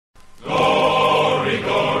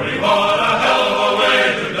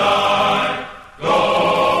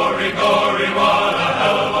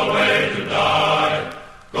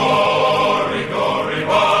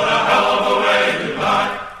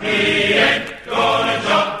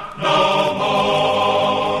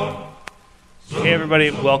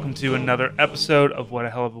everybody. Welcome to another episode of What a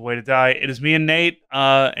Hell of a Way to Die. It is me and Nate,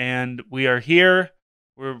 and we are here.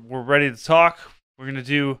 We're ready to talk. We're gonna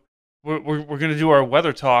do our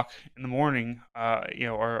weather talk in the morning.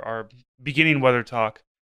 Our beginning weather talk,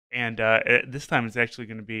 and this time it's actually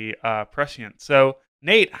going to be prescient. So,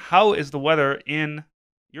 Nate, how is the weather in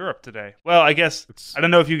Europe today? Well, I guess It's I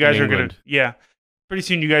don't know if you guys in are gonna. England. Yeah, pretty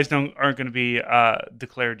soon you guys aren't going to be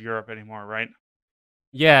declared Europe anymore, right?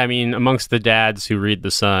 Yeah, I mean, amongst the dads who read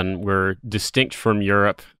The Sun, we're distinct from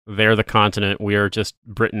Europe. They're the continent. We are just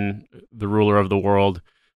Britain, the ruler of the world,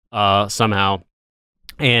 somehow.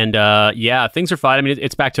 And yeah, things are fine. I mean,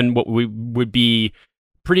 it's back to what we would be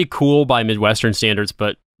pretty cool by Midwestern standards,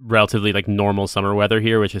 but relatively like normal summer weather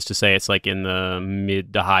here, which is to say it's like in the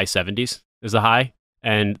mid to high 70s is the high.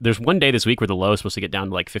 And there's one day this week where the low is supposed to get down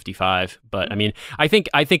to like 55. But I mean, I think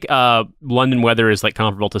London weather is like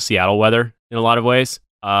comparable to Seattle weather in a lot of ways.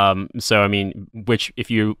 So I mean, which if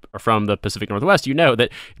you are from the Pacific Northwest, you know that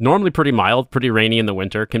normally pretty mild, pretty rainy in the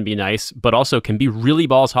winter can be nice, but also can be really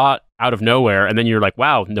balls hot out of nowhere. And then you're like,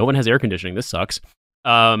 wow, no one has air conditioning. This sucks.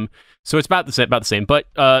 So it's about the same. But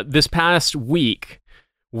this past week,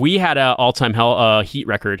 we had an all-time heat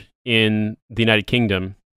record in the United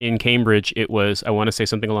Kingdom. In Cambridge, it was, I want to say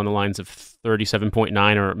something along the lines of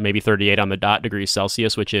 37.9 or maybe 38 on the dot degrees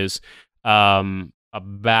Celsius, which is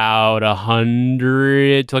about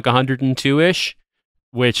 100 to like 102-ish,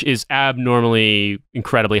 which is abnormally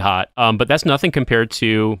incredibly hot. But that's nothing compared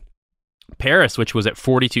to Paris, which was at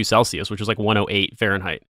 42 Celsius, which was like 108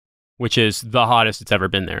 Fahrenheit, which is the hottest it's ever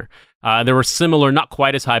been there. There were similar, not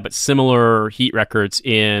quite as high, but similar heat records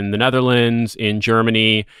in the Netherlands, in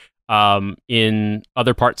Germany, in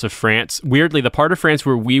other parts of France. Weirdly, the part of France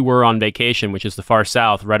where we were on vacation, which is the far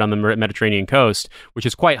south, right on the Mediterranean coast, which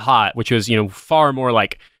is quite hot, which was, far more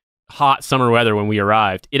like hot summer weather when we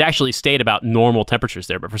arrived, it actually stayed about normal temperatures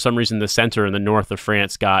there. But for some reason, the center and the north of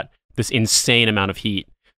France got this insane amount of heat.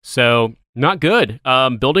 So not good.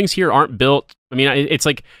 Buildings here aren't built. I mean, it's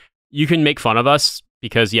like you can make fun of us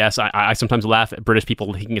because, yes, I sometimes laugh at British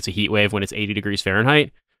people thinking it's a heat wave when it's 80 degrees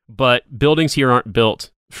Fahrenheit. But buildings here aren't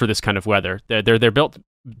built for this kind of weather. They're built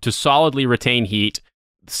to solidly retain heat.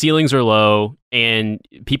 Ceilings are low, and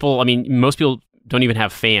most people don't even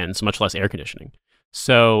have fans, much less air conditioning.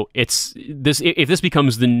 So if this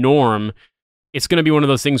becomes the norm, it's going to be one of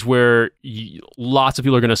those things where lots of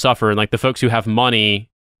people are going to suffer, and like the folks who have money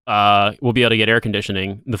will be able to get air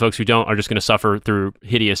conditioning. The folks who don't are just going to suffer through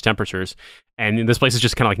hideous temperatures, and this place is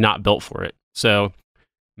just kind of like not built for it. So,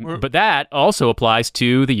 but that also applies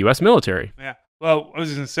to the U.S. military. Yeah. Well, I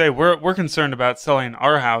was going to say, we're concerned about selling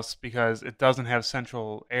our house because it doesn't have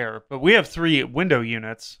central air. But we have 3 window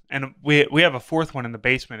units, and we have a 4th one in the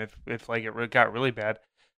basement if like it got really bad.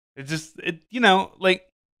 Like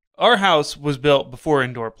our house was built before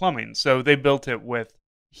indoor plumbing, so they built it with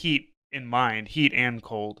heat in mind, heat and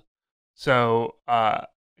cold. So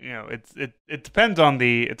it depends on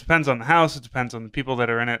the house, it depends on the people that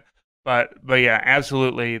are in it. But yeah,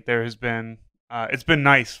 absolutely, there has been. It's been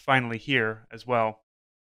nice finally here as well.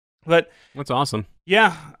 But that's awesome.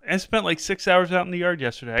 Yeah, I spent like 6 hours out in the yard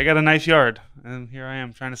yesterday. I got a nice yard, and here I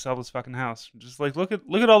am trying to sell this fucking house. Just like look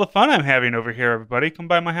at all the fun I'm having over here, everybody. Come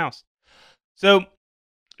by my house. So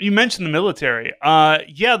you mentioned the military.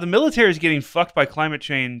 Yeah, the military is getting fucked by climate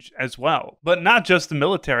change as well, but not just the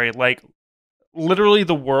military. Like literally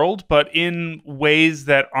the world, but in ways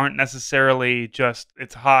that aren't necessarily just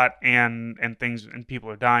it's hot and things and people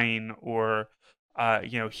are dying or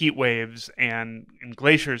heat waves and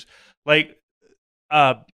glaciers. Like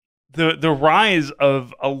the rise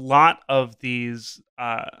of a lot of these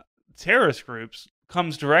terrorist groups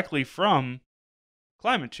comes directly from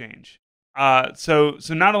climate change. So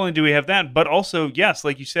not only do we have that, but also, yes,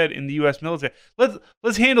 like you said, in the U.S. military,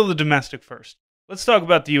 let's handle the domestic first. Let's talk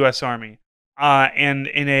about the U.S. Army. And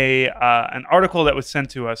in an article that was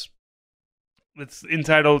sent to us, it's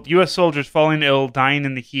entitled "U.S. Soldiers Falling Ill, Dying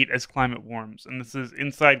in the Heat as Climate Warms," and this is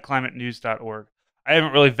InsideClimateNews.org. I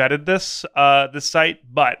haven't really vetted this site,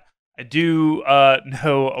 but I do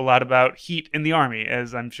know a lot about heat in the Army,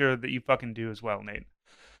 as I'm sure that you fucking do as well, Nate.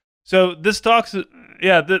 So this talks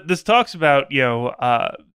about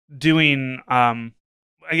doing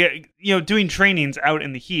doing trainings out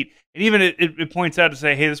in the heat, and even it points out to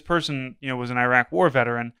say, hey, this person was an Iraq War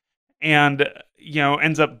veteran, and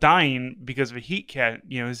ends up dying because of a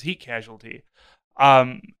his heat casualty,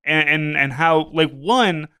 and how like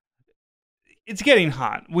one, it's getting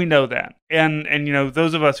hot. We know that. And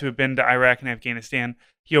those of us who have been to Iraq and Afghanistan,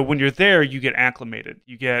 when you're there, you get acclimated.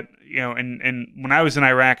 You get, and when I was in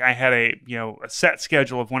Iraq, I had a set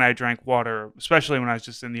schedule of when I drank water, especially when I was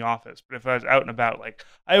just in the office. But if I was out and about, like,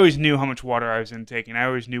 I always knew how much water I was intaking. I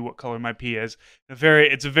always knew what color my pee is.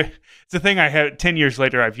 It's a thing I had 10 years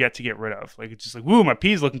later I've yet to get rid of. Like, it's just like, woo, my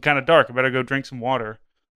pee's looking kind of dark. I better go drink some water.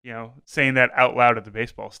 Saying that out loud at the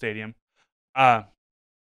baseball stadium.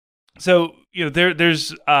 So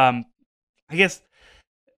there's I guess,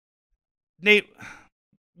 Nate,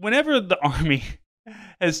 whenever the Army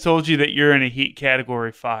has told you that you're in a heat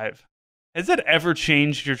category 5, has that ever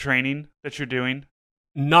changed your training that you're doing?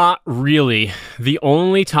 Not really. The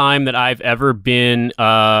only time that I've ever been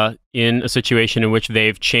in a situation in which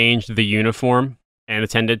they've changed the uniform and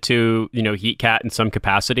attended to heat cat in some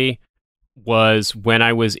capacity was when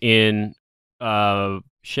I was in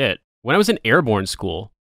when I was in airborne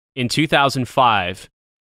school in 2005.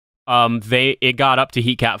 It got up to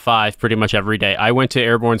heat cat 5 pretty much every day. I went to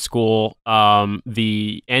airborne school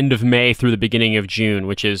the end of May through the beginning of June,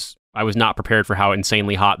 which is, I was not prepared for how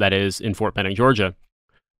insanely hot that is in Fort Benning, Georgia.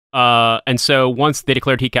 And so once they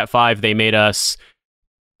declared heat cat 5, they made us,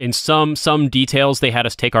 in some details, they had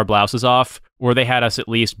us take our blouses off, or they had us at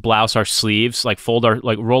least blouse our sleeves,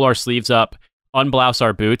 roll our sleeves up, unblouse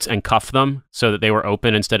our boots, and cuff them so that they were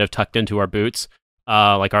open instead of tucked into our boots,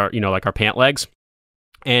 like our pant legs.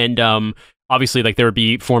 And obviously, like, there would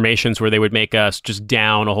be formations where they would make us just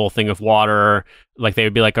down a whole thing of water. Like, they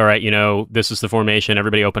would be like, all right, this is the formation.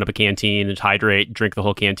 Everybody open up a canteen and hydrate, drink the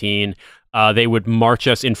whole canteen. They would march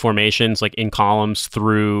us in formations, like in columns,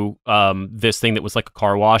 through this thing that was like a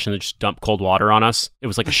car wash, and they just dump cold water on us. It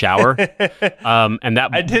was like a shower. And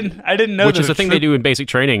that I didn't know, which is a thing they do in basic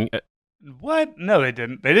training. What? No, they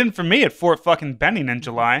didn't. They didn't for me at Fort fucking Benning in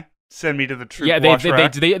July. Send me to the troop. Yeah, they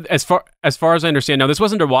as far as I understand. Now, this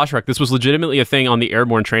wasn't a wash rack. This was legitimately a thing on the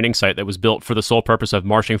airborne training site that was built for the sole purpose of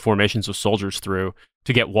marching formations of soldiers through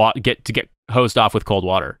to get hosed off with cold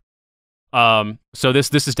water. So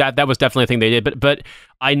that was definitely a thing they did, but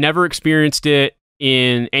I never experienced it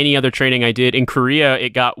in any other training I did. In Korea,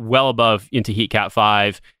 it got well above into heat cat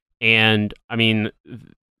 5, and I mean,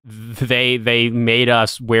 they made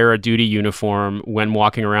us wear a duty uniform when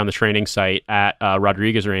walking around the training site at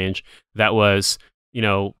Rodriguez Range. That was,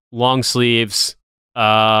 long sleeves,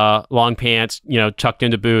 long pants, tucked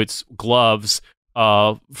into boots, gloves,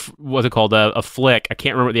 what's it called? A flick. I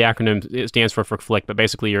can't remember what the acronym it stands for flick, but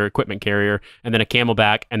basically your equipment carrier, and then a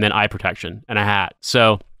camelback, and then eye protection and a hat.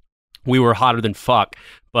 So we were hotter than fuck,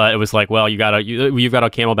 but it was like, well, you've got a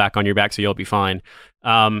camelback on your back, so you'll be fine.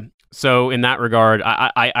 So in that regard,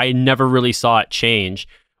 I never really saw it change.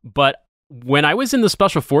 But when I was in the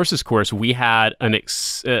Special Forces course, we had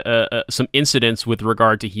some incidents with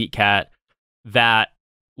regard to heat cat that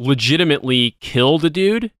legitimately killed a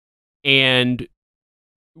dude and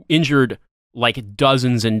injured like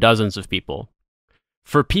dozens and dozens of people.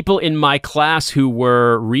 For people in my class who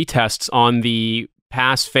were retests on the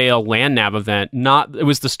pass-fail land nav event, it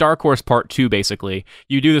was the Star Course Part 2, basically.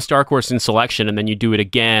 You do the Star Course in selection, and then you do it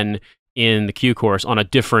again in the Q course on a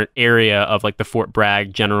different area of like the Fort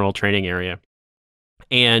Bragg general training area.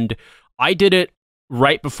 And I did it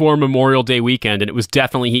right before Memorial Day weekend, and it was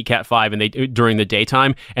definitely heat cat 5 and during the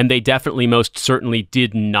daytime, and they definitely most certainly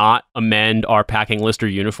did not amend our packing lister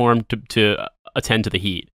uniform to attend to the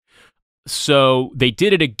heat. So they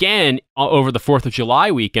did it again over the 4th of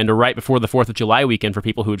July weekend, or right before the 4th of July weekend, for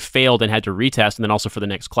people who had failed and had to retest, and then also for the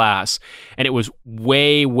next class. And it was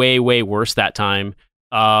way, way, way worse that time.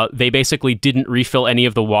 They basically didn't refill any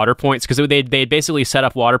of the water points, because they basically set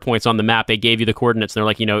up water points on the map. They gave you the coordinates, and they're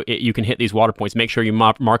like, you can hit these water points. Make sure you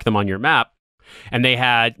mark them on your map. And they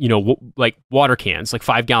had, like water cans, like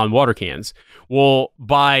 5-gallon water cans. Well,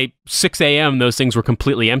 by 6 a.m., those things were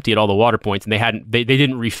completely empty at all the water points, and they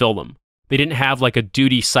didn't refill them. They didn't have like a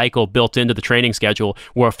duty cycle built into the training schedule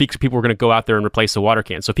where people were going to go out there and replace the water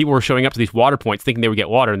cans. So people were showing up to these water points thinking they would get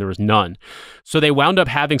water, and there was none. So they wound up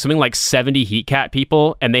having something like 70 heat cat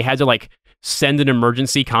people, and they had to like send an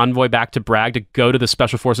emergency convoy back to Bragg to go to the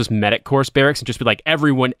Special Forces medic course barracks and just be like,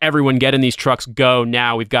 everyone get in these trucks, go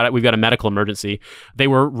now. We've got a medical emergency. They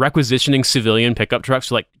were requisitioning civilian pickup trucks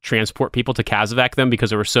to like transport people to Kazovac them because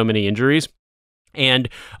there were so many injuries. And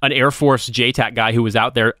an Air Force JTAC guy who was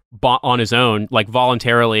out there on his own, like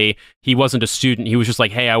voluntarily, he wasn't a student. He was just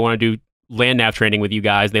like, hey, I want to do land nav training with you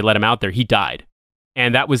guys. They let him out there. He died.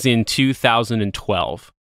 And that was in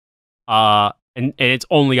 2012. And it's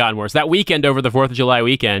only gotten worse. That weekend, over the 4th of July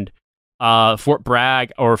weekend, Fort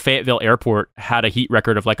Bragg or Fayetteville Airport had a heat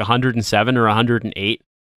record of like 107 or 108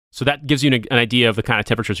 So that gives you an idea of the kind of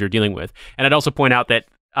temperatures you're dealing with. And I'd also point out that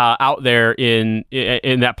out there in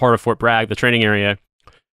that part of Fort Bragg, the training area,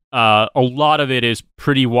 a lot of it is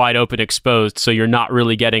pretty wide open, exposed, so you're not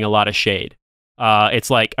really getting a lot of shade. It's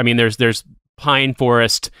like, I mean, there's pine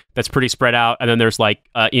forest that's pretty spread out, and then there's like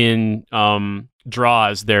in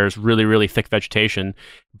draws, there's really, really thick vegetation.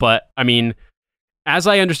 But I mean, as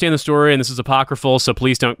I understand the story, and this is apocryphal, so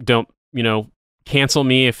please don't cancel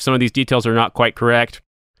me if some of these details are not quite correct.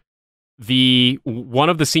 One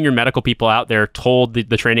of the senior medical people out there told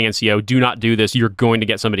the training NCO, "Do not do this. You're going to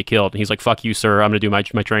get somebody killed." And he's like, "Fuck you, sir. I'm going to do my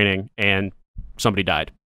training," and somebody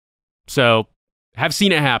died. So, have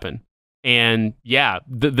seen it happen. And yeah,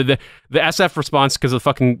 the SF response, because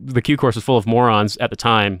the Q course was full of morons at the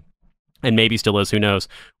time, and maybe still is, who knows,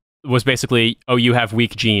 was basically, "Oh, you have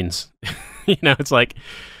weak genes." It's like,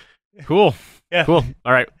 cool, yeah, cool.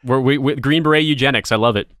 All right, we Green Beret eugenics. I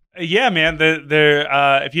love it. Yeah, man.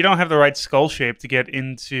 If you don't have the right skull shape to get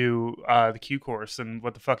into the Q course, then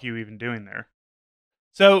what the fuck are you even doing there?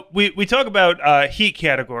 So we talk about heat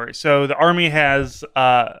categories. So the Army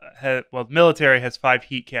the military has 5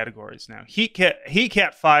 heat categories now. Heat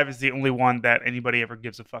Cat 5 is the only one that anybody ever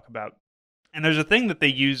gives a fuck about. And there's a thing that they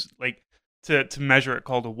use like to measure it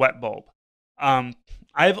called a wet bulb.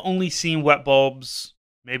 I've only seen wet bulbs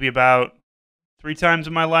maybe about 3 times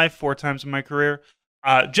in my life, 4 times in my career.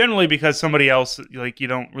 Generally because somebody else, like, you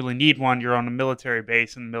don't really need one. You're on a military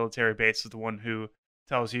base, and the military base is the one who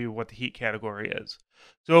tells you what the heat category is.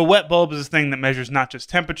 So a wet bulb is a thing that measures not just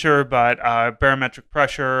temperature, but barometric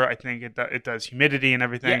pressure. I think it does humidity and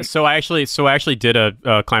everything. Yeah, so I actually did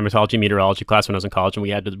a climatology meteorology class when I was in college, and we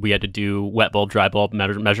had to do wet bulb, dry bulb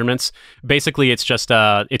measurements. Basically, it's just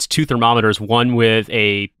it's 2 thermometers, one with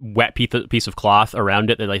a wet piece of cloth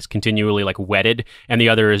around it that is continually like wetted, and the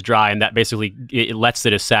other is dry, and that basically it lets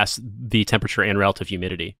it assess the temperature and relative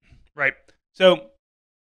humidity. Right. So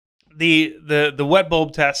the wet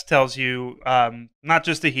bulb test tells you not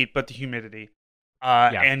just the heat but the humidity,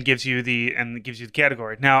 and gives you the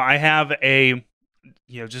category. Now I have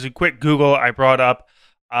just a quick Google. I brought up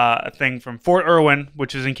a thing from Fort Irwin,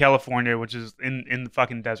 which is in California, which is in the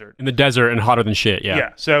fucking desert. In the desert and hotter than shit. Yeah.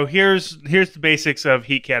 Yeah. So here's the basics of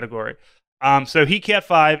heat category. So heat cat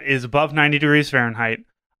 5 is above 90 degrees Fahrenheit.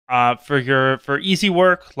 For easy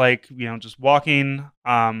work, like just walking,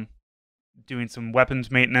 doing some weapons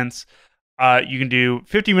maintenance, you can do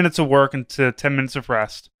 50 minutes of work into 10 minutes of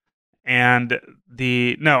rest. And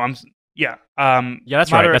that's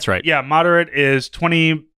right. That's right. Yeah, moderate is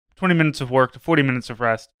 20 minutes of work to 40 minutes of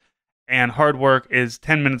rest, and hard work is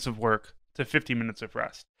 10 minutes of work to 50 minutes of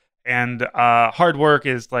rest. And hard work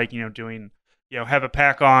is like doing have a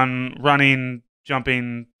pack on, running,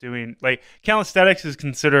 jumping, doing like calisthenics is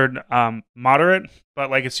considered moderate, but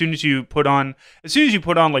like as soon as you put on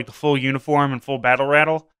like the full uniform and full battle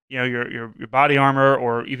rattle, your body armor,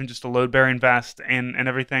 or even just a load bearing vest and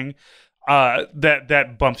everything,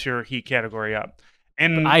 that bumps your heat category up.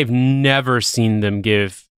 And I've never seen them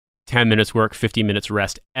give 10 minutes work, 50 minutes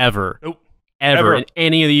rest ever. Nope. Ever. In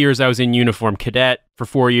any of the years I was in uniform, cadet for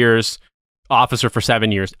 4 years, officer for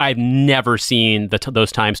 7 years, I've never seen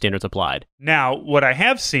those time standards applied. Now, what I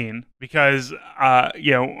have seen, because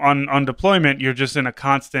on deployment, you're just in a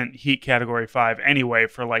constant heat category 5 anyway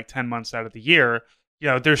for like 10 months out of the year.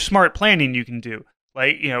 There's smart planning you can do.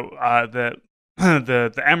 Like the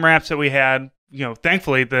MRAPs that we had.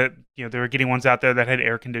 Thankfully they were getting ones out there that had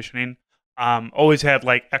air conditioning. Always had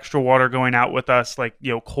like extra water going out with us, like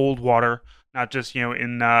cold water, not just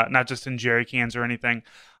not just in jerry cans or anything.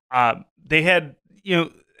 They had,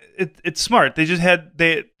 it's smart. They just had,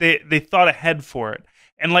 they thought ahead for it.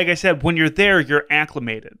 And like I said, when you're there, you're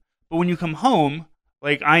acclimated. But when you come home,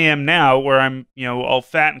 like I am now, where I'm, all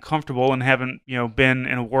fat and comfortable and haven't, been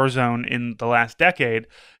in a war zone in the last decade,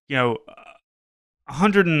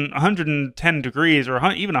 110 degrees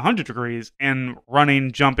or even 100 degrees and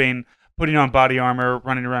running, jumping, putting on body armor,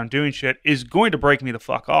 running around doing shit is going to break me the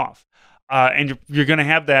fuck off. And you're going to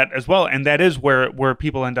have that as well, and that is where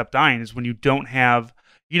people end up dying, is when you don't have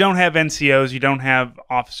NCOs, you don't have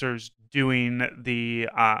officers doing the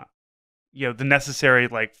the necessary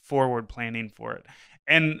like forward planning for it.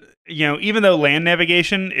 And even though land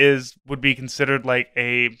navigation would be considered like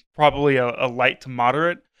probably a light to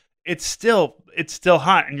moderate, it's still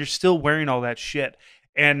hot, and you're still wearing all that shit.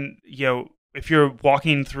 And if you're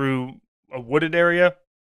walking through a wooded area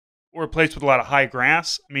or a place with a lot of high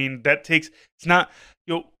grass, I mean, it's not,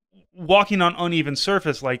 walking on uneven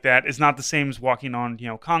surface like that is not the same as walking on,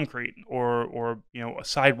 concrete or a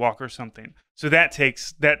sidewalk or something. So that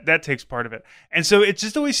takes part of it. And so it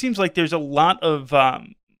just always seems like there's a lot of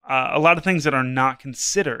a lot of things that are not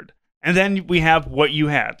considered. And then we have what you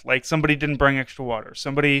had, like somebody didn't bring extra water,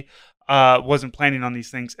 somebody wasn't planning on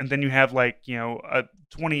these things, and then you have like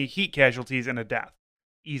 20 heat casualties and a death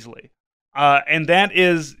easily. And that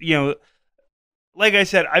is, like I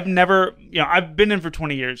said, I've been in for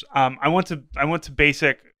 20 years. I went to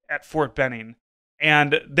basic at Fort Benning,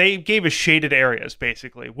 and they gave us shaded areas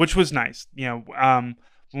basically, which was nice.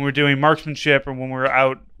 When we're doing marksmanship or when we're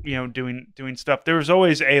out, doing stuff, there was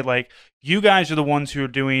always a like, you guys are the ones who are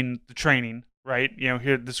doing the training, right?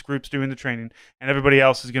 Here this group's doing the training, and everybody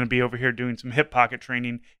else is going to be over here doing some hip pocket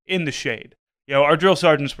training in the shade. Our drill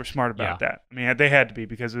sergeants were smart about that. I mean, they had to be,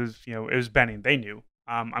 because it was Benning. They knew.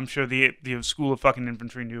 I'm sure the School of fucking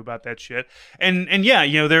Infantry knew about that shit. And yeah,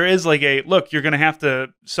 there is like a look. You're gonna have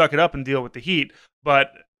to suck it up and deal with the heat,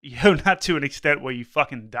 but not to an extent where you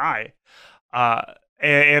fucking die.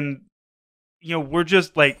 And we're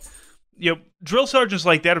just like, drill sergeants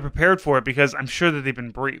like that are prepared for it because I'm sure that they've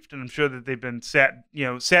been briefed, and I'm sure that they've been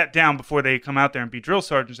sat down before they come out there and be drill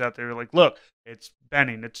sergeants out there. Like, look, it's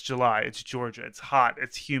Benning, it's July, it's Georgia, it's hot,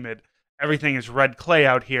 it's humid, everything is red clay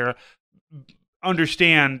out here.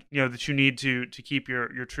 Understand, that you need to keep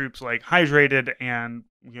your troops like hydrated and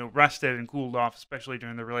rested and cooled off, especially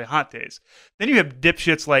during the really hot days. Then you have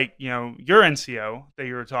dipshits like your NCO that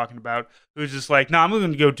you were talking about, who's just like, no, I'm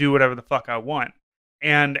going to go do whatever the fuck I want,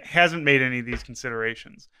 and hasn't made any of these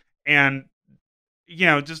considerations. And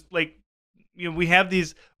just like we have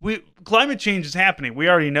these. Climate change is happening. We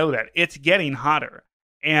already know that it's getting hotter,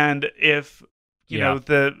 and if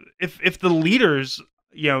if the leaders,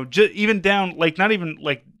 even down, like, not even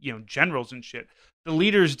like, generals and shit, the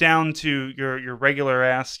leaders down to your regular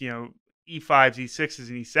ass, E5s, E6s,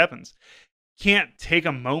 and E7s can't take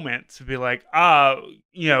a moment to be like,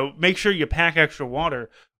 make sure you pack extra water.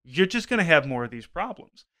 You're just going to have more of these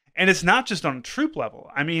problems. And it's not just on a troop level.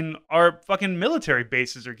 I mean, our fucking military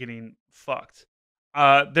bases are getting fucked.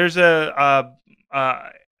 There's a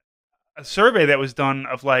survey that was done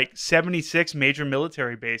of like 76 major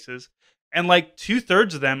military bases, and like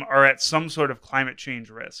 2/3 of them are at some sort of climate change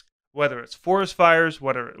risk, whether it's forest fires,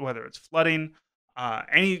 whether it's flooding,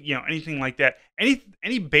 anything like that.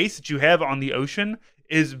 Any base that you have on the ocean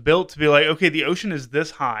is built to be like, okay, the ocean is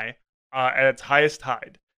this high at its highest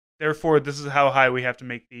tide. Therefore, this is how high we have to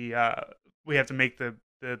make the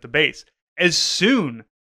base. As soon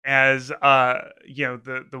as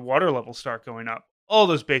the water levels start going up, all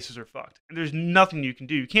those bases are fucked, and there's nothing you can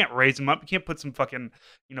do. You can't raise them up. You can't put some fucking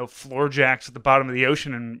floor jacks at the bottom of the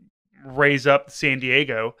ocean and raise up San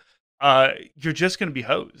Diego. You're just going to be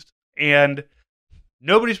hosed, and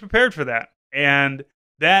nobody's prepared for that. And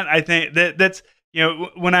that, I think, that's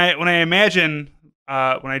when I imagine,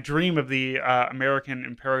 when I dream of the American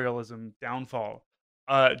imperialism downfall,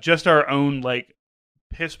 just our own like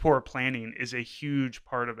piss poor planning is a huge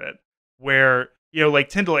part of it. Where like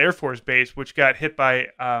Tyndall Air Force Base, which got hit by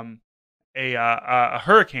a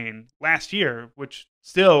hurricane last year, which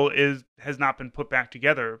still has not been put back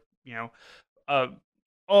together.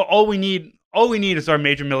 All we need is our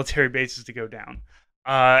major military bases to go down,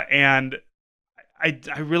 and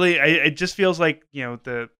it just feels like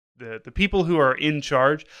the people who are in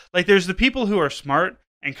charge, like there's the people who are smart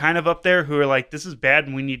and kind of up there who are like, this is bad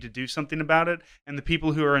and we need to do something about it. And the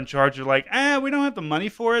people who are in charge are like, we don't have the money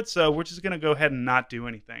for it, so we're just going to go ahead and not do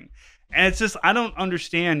anything. And it's just, I don't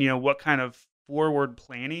understand, what kind of forward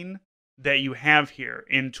planning that you have here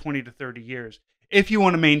in 20 to 30 years if you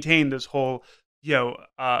want to maintain this whole,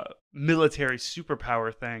 military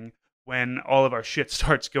superpower thing when all of our shit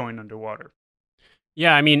starts going underwater.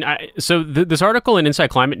 Yeah, I mean, so this article in Inside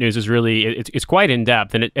Climate News is really, it's quite in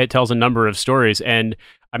depth, and it tells a number of stories. And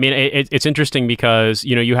I mean, it's interesting because,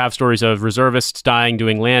 you have stories of reservists dying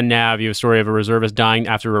doing land nav. You have a story of a reservist dying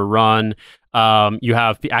after a run. You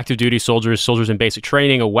have the active duty soldiers in basic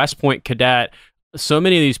training, a West Point cadet. So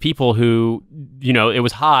many of these people who, it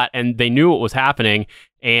was hot and they knew what was happening.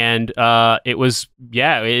 And it was,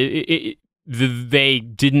 they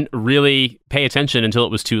didn't really pay attention until it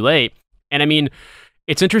was too late. And I mean,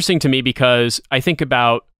 it's interesting to me because I think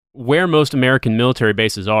about where most American military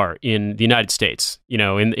bases are in the United States,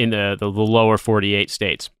 in the lower 48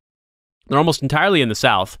 states. They're almost entirely in the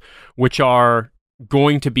South, which are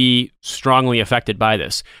going to be strongly affected by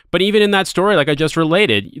this. But even in that story, like I just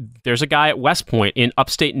related, there's a guy at West Point in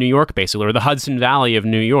upstate New York, basically, or the Hudson Valley of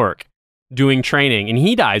New York, doing training, and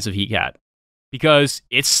he dies of heat cat because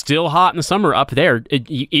it's still hot in the summer up there,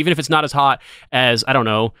 even if it's not as hot as, I don't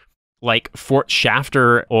know, like Fort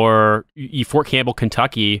Shafter or Fort Campbell,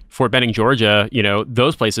 Kentucky, Fort Benning, Georgia,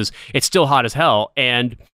 those places, it's still hot as hell.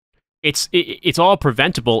 And it's all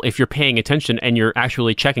preventable if you're paying attention and you're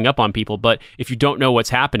actually checking up on people. But if you don't know what's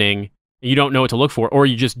happening, you don't know what to look for, or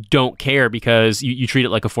you just don't care because you treat it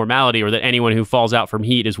like a formality, or that anyone who falls out from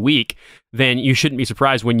heat is weak, then you shouldn't be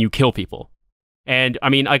surprised when you kill people. And I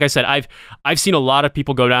mean, like I said, I've seen a lot of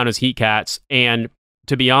people go down as heat cats, and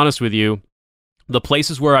to be honest with you, the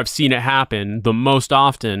places where I've seen it happen the most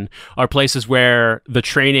often are places where the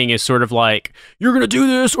training is sort of like, you're going to do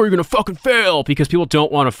this or you're going to fucking fail, because people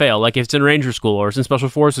don't want to fail. Like if it's in Ranger School, or it's in Special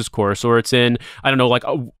Forces course, or it's in, I don't know, like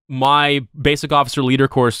my Basic Officer Leader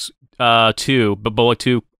course 2, but Bullock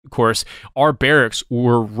 2 course, our barracks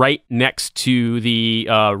were right next to the,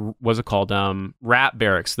 what's it called? RAP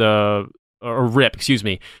barracks, or RIP, excuse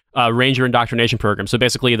me, Ranger Indoctrination Program. So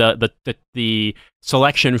basically the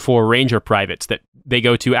selection for Ranger privates that they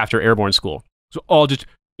go to after airborne school. So all just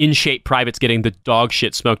in-shape privates getting the dog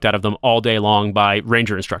shit smoked out of them all day long by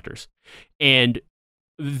Ranger instructors. And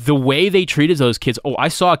the way they treated those kids, I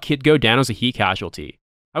saw a kid go down as a heat casualty.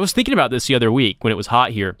 I was thinking about this the other week when it was hot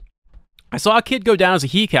here. I saw a kid go down as a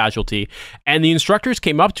heat casualty, and the instructors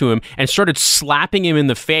came up to him and started slapping him in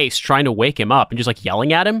the face, trying to wake him up and just like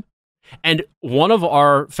yelling at him. And one of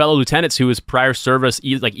our fellow lieutenants, who was prior service,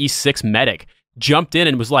 like E6 medic, jumped in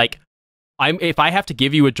and was like, if I have to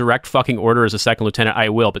give you a direct fucking order as a second lieutenant, I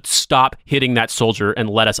will, but stop hitting that soldier and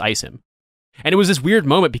let us ice him. And it was this weird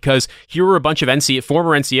moment because here were a bunch of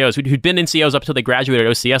former NCOs who'd been NCOs up until they graduated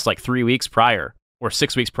OCS like 3 weeks prior or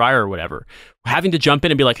 6 weeks prior or whatever, having to jump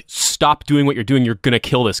in and be like, stop doing what you're doing, you're going to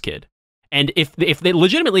kill this kid. And if they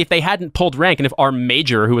legitimately, if they hadn't pulled rank, and if our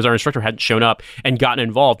major, who was our instructor, hadn't shown up and gotten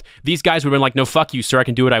involved, these guys would have been like, no, fuck you, sir, I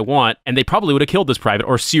can do what I want. And they probably would have killed this private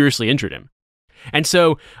or seriously injured him. And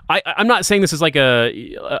so I'm not saying this is like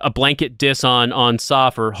a blanket diss on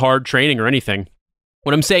soft or hard training or anything.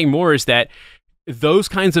 What I'm saying more is that those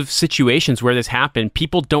kinds of situations where this happened,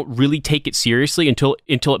 people don't really take it seriously until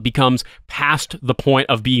it becomes past the point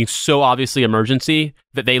of being so obviously emergency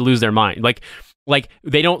that they lose their mind. Like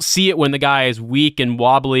they don't see it when the guy is weak and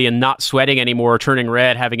wobbly and not sweating anymore, or turning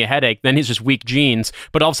red, having a headache. Then he's just weak genes.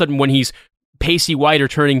 But all of a sudden, when he's pasty white or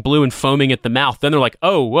turning blue and foaming at the mouth, then they're like,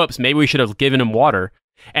 oh, whoops, maybe we should have given him water.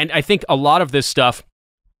 And I think a lot of this stuff,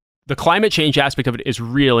 the climate change aspect of it is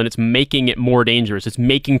real, and it's making it more dangerous. It's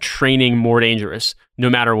making training more dangerous, no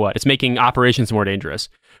matter what. It's making operations more dangerous.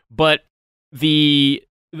 But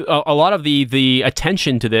a lot of the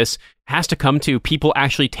attention to this has to come to people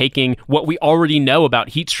actually taking what we already know about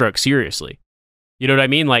heat stroke seriously. You know what I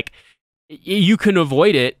mean? Like, you can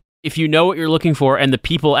avoid it if you know what you're looking for, and the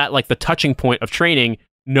people at like the touching point of training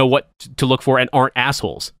know what to look for and aren't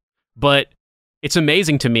assholes. But it's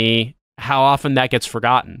amazing to me how often that gets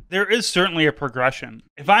forgotten. There is certainly a progression.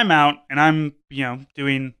 If I'm out and I'm,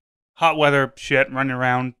 doing hot weather shit, running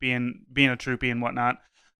around, being a troopy and whatnot,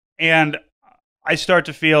 and I start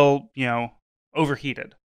to feel,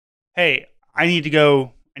 overheated. Hey, I need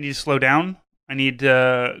to slow down. I need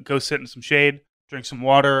to go sit in some shade, drink some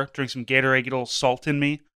water, drink some Gatorade, get a little salt in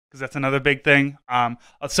me, because that's another big thing.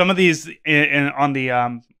 Some of these on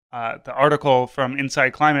the article from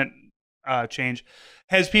Inside Climate Change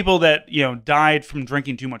has people that died from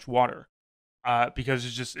drinking too much water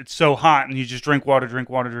because it's so hot, and you just drink water,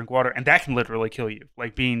 and that can literally kill you,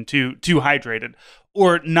 like being too hydrated,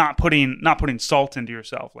 or not putting salt into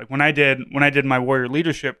yourself. Like when I did my warrior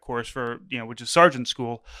leadership course for which is sergeant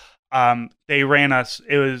school, they ran us.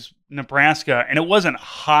 It was Nebraska, and it wasn't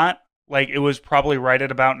hot. Like it was probably right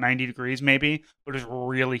at about 90 degrees maybe, but it was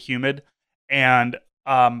really humid. And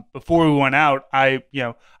before we went out, I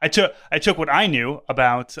took what I knew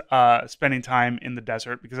about spending time in the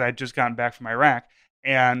desert, because I had just gotten back from Iraq,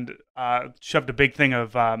 and shoved a big thing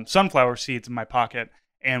of sunflower seeds in my pocket,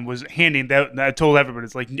 and was handing that. I told everybody,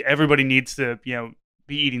 it's like, everybody needs to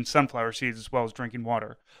be eating sunflower seeds as well as drinking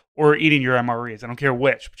water, or eating your MREs. I don't care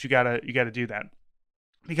which, but you gotta do that.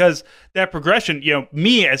 Because that progression,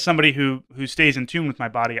 me as somebody who stays in tune with my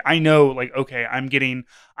body, I know, like, okay, I'm getting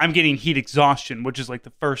heat exhaustion, which is like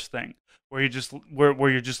the first thing, where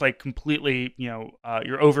you're just like completely,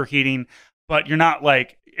 you're overheating, but you're not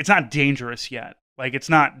like, it's not dangerous yet. Like it's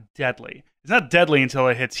not deadly. It's not deadly until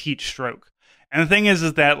it hits heat stroke. And the thing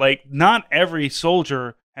is that like not every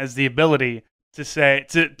soldier has the ability to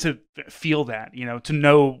feel that, to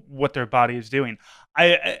know what their body is doing.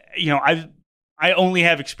 I only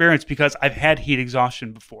have experience because I've had heat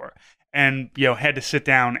exhaustion before, and had to sit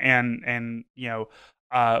down and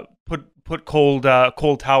put cold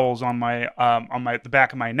towels on the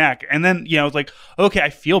back of my neck, and then it's like, okay, I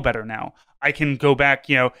feel better now. I can go back.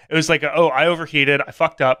 It was like, I overheated, I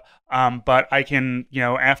fucked up, but I can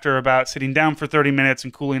after about sitting down for 30 minutes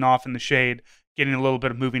and cooling off in the shade, getting a little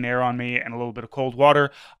bit of moving air on me and a little bit of cold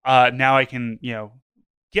water. Now I can,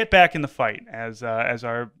 get back in the fight, as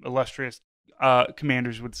our illustrious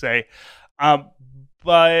commanders would say. Um,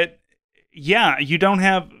 but yeah, you don't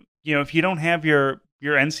have, if you don't have your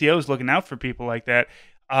NCOs looking out for people like that,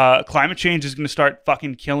 climate change is going to start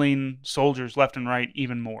fucking killing soldiers left and right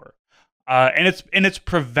even more. And it's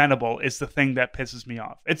preventable is the thing that pisses me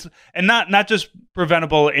off. It's and not just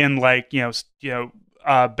preventable in like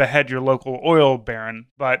behead your local oil baron,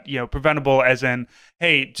 but preventable as in,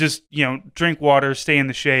 hey, just drink water, stay in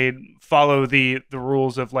the shade, follow the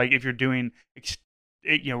rules of like if you're doing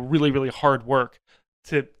really really hard work,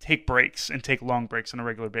 to take breaks and take long breaks on a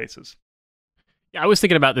regular basis. Yeah, I was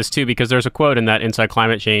thinking about this too because there's a quote in that Inside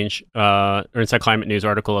Climate Change or Inside Climate News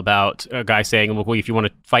article about a guy saying, "Well, if you want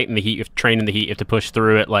to fight in the heat, you have to train in the heat, you have to push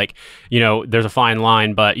through it. Like, there's a fine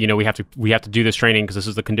line, but we have to do this training because this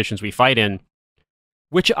is the conditions we fight in."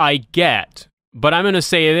 Which I get, but I'm going to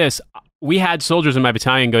say this: we had soldiers in my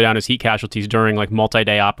battalion go down as heat casualties during like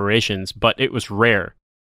multi-day operations, but it was rare.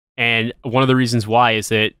 And one of the reasons why is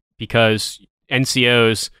that because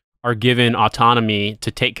NCOs are given autonomy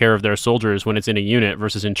to take care of their soldiers when it's in a unit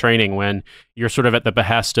versus in training when you're sort of at the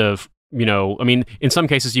behest of, I mean, in some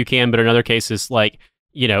cases you can, but in other cases, like,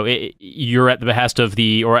 you're at the behest of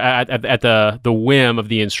at the whim of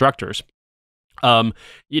the instructors. Like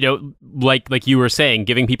you were saying,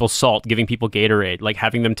 giving people salt, giving people Gatorade, like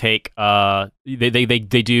having them take, they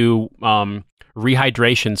do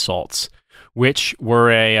rehydration salts, which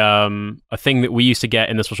were a thing that we used to get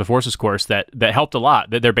in the Special Forces course that helped a lot.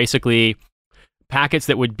 They're basically packets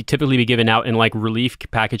that would typically be given out in like relief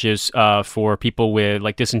packages for people with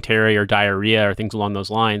like dysentery or diarrhea or things along those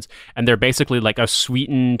lines. And they're basically like a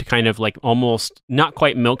sweetened kind of like almost not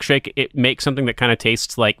quite milkshake. It makes something that kind of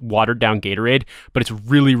tastes like watered down Gatorade, but it's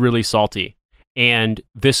really, really salty. And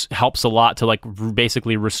this helps a lot to like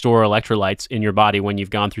basically restore electrolytes in your body when you've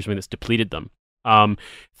gone through something that's depleted them.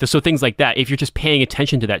 So things like that, if you're just paying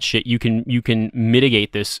attention to that shit, you can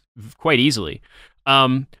mitigate this quite easily.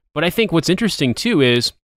 But I think what's interesting too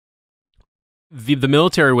is the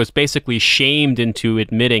military was basically shamed into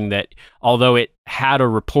admitting that although it had a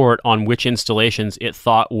report on which installations it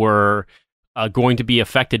thought were going to be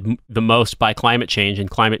affected the most by climate change and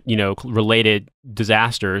climate related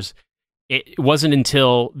disasters, it wasn't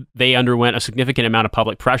until they underwent a significant amount of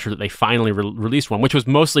public pressure that they finally released one, which was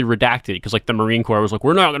mostly redacted because like the Marine Corps was like,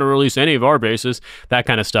 we're not going to release any of our bases, that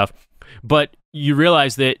kind of stuff. But you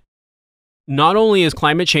realize that not only is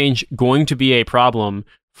climate change going to be a problem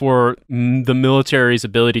for the military's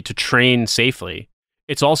ability to train safely,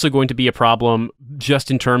 it's also going to be a problem just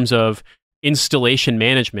in terms of installation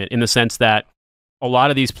management, in the sense that a lot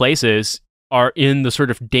of these places are in the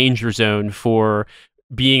sort of danger zone for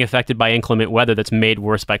being affected by inclement weather that's made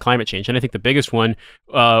worse by climate change. And I think the biggest one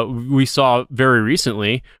we saw very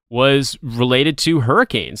recently was related to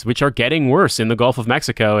hurricanes, which are getting worse in the Gulf of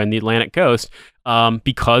Mexico and the Atlantic coast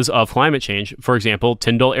because of climate change. For example,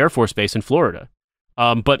 Tyndall Air Force Base in Florida.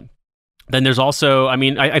 But then there's also, I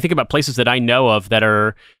mean, I think about places that I know of that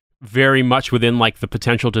are very much within like the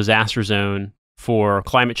potential disaster zone for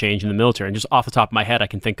climate change in the military. And just off the top of my head, I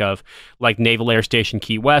can think of like Naval Air Station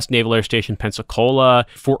Key West, Naval Air Station Pensacola,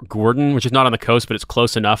 Fort Gordon, which is not on the coast, but it's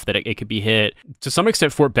close enough that it could be hit. To some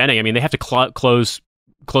extent, Fort Benning, I mean, they have to close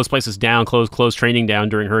places down, close training down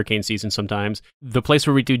during hurricane season sometimes. The place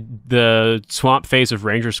where we do the swamp phase of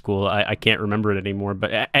Ranger School, I can't remember it anymore, but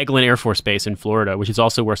Eglin Air Force Base in Florida, which is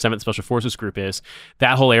also where 7th Special Forces Group is,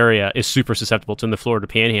 that whole area is super susceptible to the Florida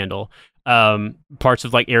Panhandle. Parts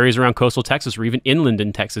of like areas around coastal Texas or even inland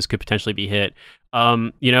in Texas could potentially be hit.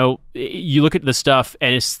 You look at the stuff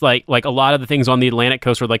and it's like a lot of the things on the Atlantic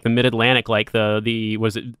coast or like the mid-Atlantic, like the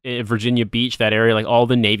was it Virginia Beach, that area, like all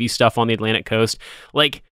the Navy stuff on the Atlantic coast,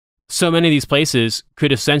 like so many of these places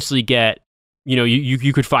could essentially get,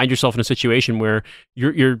 you could find yourself in a situation where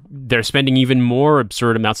they're spending even more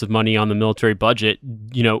absurd amounts of money on the military budget,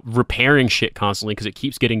 repairing shit constantly because it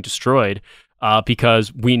keeps getting destroyed.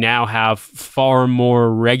 Because we now have far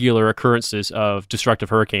more regular occurrences of destructive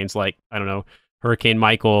hurricanes, like, I don't know, Hurricane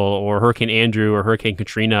Michael or Hurricane Andrew or Hurricane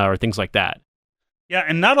Katrina or things like that. Yeah,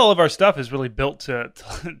 and not all of our stuff is really built to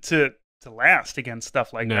last against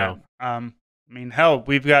stuff like that. I mean, hell,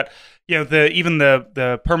 we've got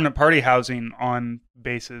the permanent party housing on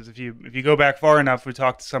bases. If you go back far enough, we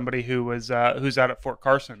talked to somebody who's out at Fort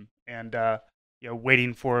Carson and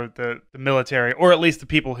waiting for the military, or at least the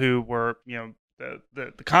people who were,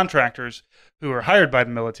 the contractors who were hired by the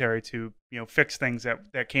military to, fix things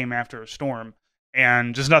that came after a storm,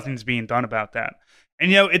 and just nothing's being done about that.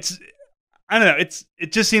 And, I don't know.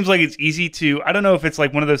 It just seems like it's easy to. I don't know if it's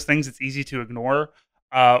like one of those things that's easy to ignore,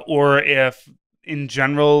 or if in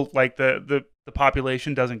general like the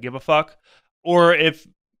population doesn't give a fuck, or if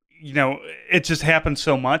you know it just happens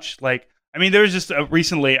so much. Like I mean, there was just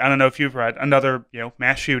recently. I don't know if you've read another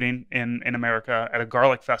mass shooting in America at a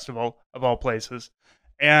garlic festival of all places,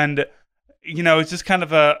 and it's just kind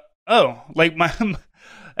of a like my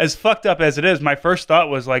as fucked up as it is. My first thought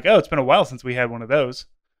was like, oh, it's been a while since we had one of those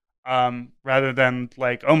rather than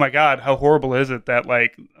like, oh my God, how horrible is it that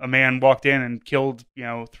like a man walked in and killed,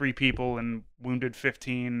 3 people and wounded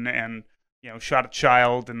 15 and, shot a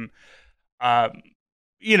child. And,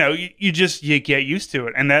 you get used to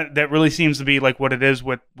it. And that really seems to be like what it is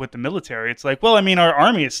with the military. It's like, well, I mean, our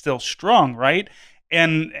army is still strong, right?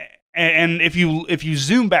 And if you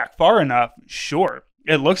zoom back far enough, sure,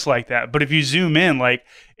 it looks like that. But if you zoom in, like,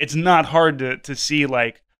 it's not hard to see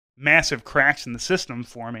like massive cracks in the system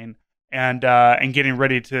forming and getting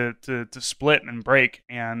ready to split and break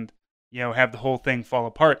and have the whole thing fall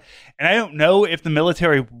apart. And I don't know if the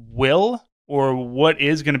military will or what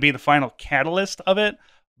is going to be the final catalyst of it,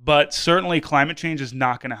 but certainly climate change is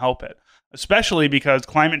not going to help it, especially because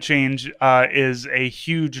climate change is a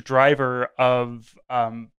huge driver of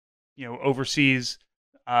overseas.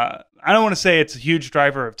 I don't want to say it's a huge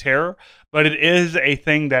driver of terror, but it is a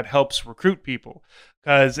thing that helps recruit people.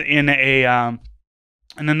 Because in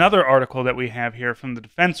another article that we have here from the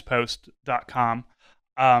defensepost.com,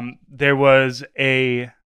 there was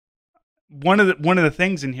one of the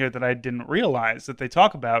things in here that I didn't realize that they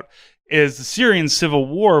talk about is the Syrian civil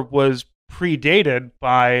war was predated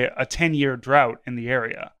by a 10-year drought in the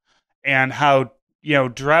area, and how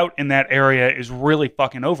drought in that area is really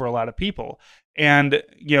fucking over a lot of people. And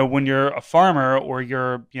when you're a farmer or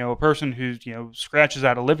you're a person who scratches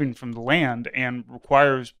out a living from the land and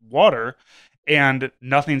requires water, and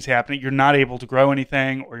nothing's happening, you're not able to grow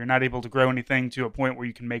anything, or you're not able to grow anything to a point where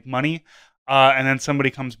you can make money. And then somebody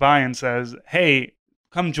comes by and says, "Hey,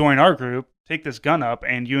 come join our group. Take this gun up,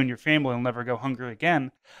 and you and your family will never go hungry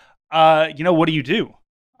again." What do you do?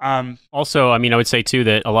 Also, I mean, I would say too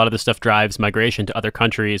that a lot of this stuff drives migration to other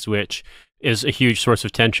countries, which is a huge source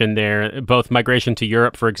of tension there. Both migration to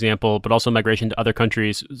Europe, for example, but also migration to other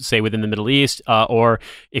countries, say within the Middle East, or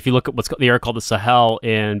if you look at what's the area called the Sahel,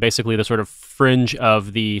 in basically the sort of fringe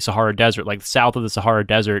of the Sahara Desert, like south of the Sahara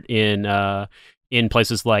Desert in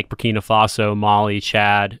places like Burkina Faso, Mali,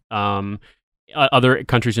 Chad, other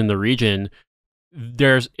countries in the region.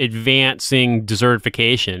 There's advancing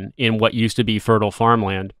desertification in what used to be fertile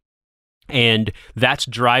farmland. And that's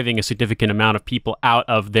driving a significant amount of people out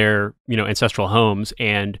of their, ancestral homes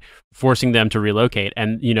and forcing them to relocate.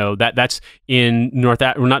 And, that's in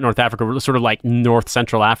not North Africa, sort of like North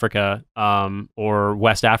Central Africa, or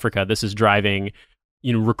West Africa. This is driving,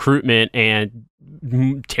 recruitment and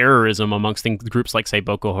terrorism amongst groups like, say,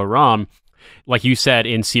 Boko Haram. Like you said,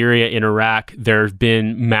 in Syria, in Iraq, there have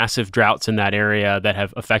been massive droughts in that area that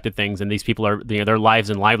have affected things, and these people are, their lives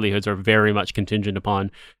and livelihoods are very much contingent upon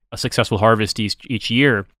a successful harvest each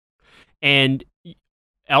year. And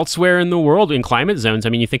elsewhere in the world, in climate zones, I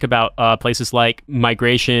mean, you think about places like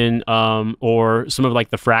migration, or some of like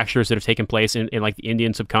the fractures that have taken place in like the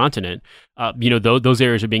Indian subcontinent. Those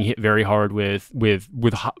areas are being hit very hard with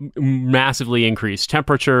massively increased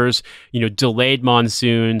temperatures, delayed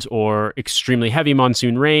monsoons or extremely heavy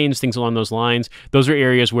monsoon rains, things along those lines. Those are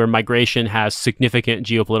areas where migration has significant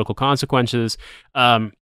geopolitical consequences.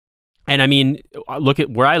 And I mean, look at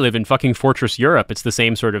where I live in fucking Fortress Europe. It's the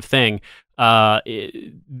same sort of thing.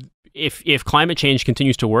 If climate change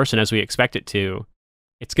continues to worsen as we expect it to,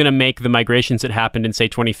 it's going to make the migrations that happened in, say,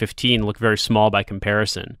 2015 look very small by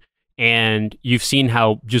comparison. And you've seen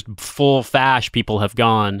how just full fash people have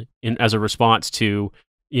gone as a response to,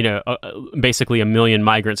 basically 1 million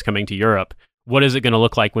migrants coming to Europe. What is it going to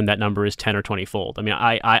look like when that number is 10 or 20-fold? I mean,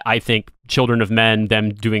 I think children of men,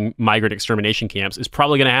 them doing migrant extermination camps, is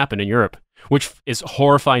probably going to happen in Europe, which is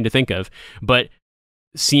horrifying to think of. But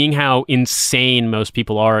seeing how insane most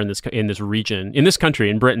people are in this region, in this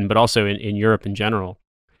country, in Britain, but also in Europe in general,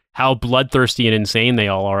 how bloodthirsty and insane they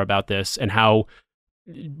all are about this, and how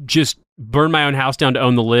just burn my own house down to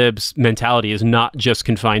own the libs mentality is not just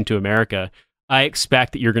confined to America. I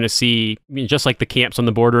expect that you're going to see, just like the camps on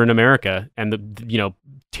the border in America, and the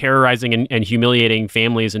terrorizing and humiliating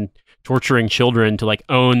families and torturing children to like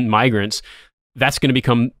own migrants. That's going to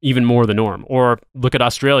become even more the norm. Or look at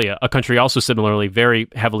Australia, a country also similarly very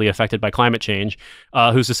heavily affected by climate change,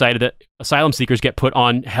 who's decided that asylum seekers get put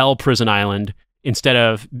on Hell Prison Island instead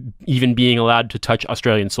of even being allowed to touch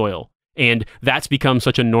Australian soil. And that's become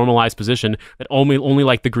such a normalized position that only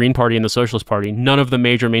like the Green Party and the Socialist Party, none of the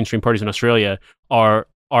major mainstream parties in Australia are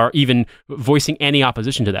even voicing any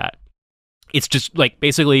opposition to that. It's just like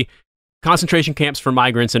basically concentration camps for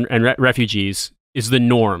migrants and refugees is the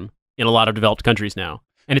norm in a lot of developed countries now.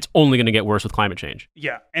 And it's only going to get worse with climate change.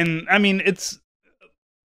 Yeah. And I mean,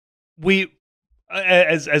 we,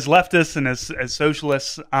 as leftists and as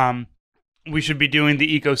socialists, we should be doing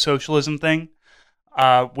the eco-socialism thing,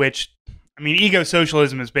 which, I mean,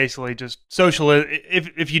 eco-socialism is basically just socialism.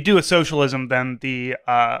 If you do a socialism, then the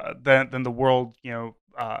world,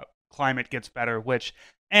 climate gets better, which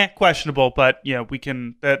questionable, but we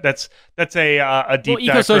can. That's a deep. Well,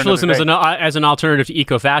 eco-socialism is as an alternative to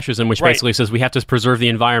eco-fascism, which basically says we have to preserve the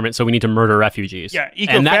environment, so we need to murder refugees. Yeah,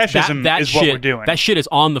 eco-fascism is what we're doing. That shit is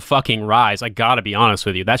on the fucking rise. I gotta be honest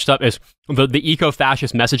with you. That stuff is the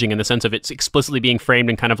eco-fascist messaging in the sense of it's explicitly being framed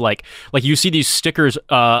in kind of like you see these stickers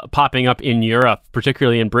popping up in Europe,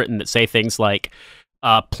 particularly in Britain, that say things like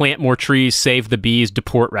 "plant more trees, save the bees,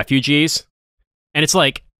 deport refugees," and it's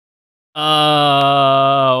like. What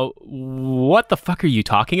the fuck are you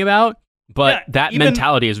talking about? But that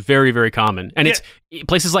mentality is very, very common. And it's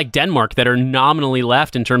places like Denmark that are nominally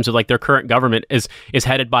left in terms of like their current government is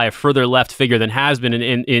headed by a further left figure than has been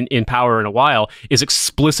in power in a while, is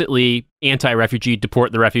explicitly anti-refugee,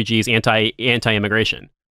 deport the refugees, anti-immigration.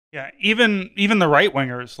 Yeah, even the right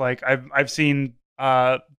wingers, like I've seen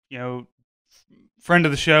friend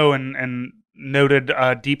of the show and noted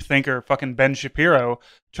deep thinker fucking Ben Shapiro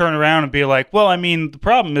turn around and be like, well, I mean, the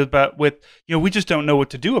problem is we just don't know what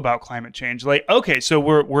to do about climate change. Like, okay, so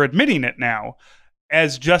we're admitting it now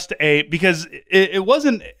as just because it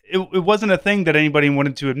wasn't a thing that anybody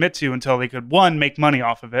wanted to admit to until they could, one, make money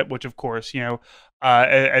off of it, which of course,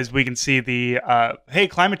 as we can see, hey,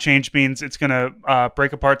 climate change means it's going to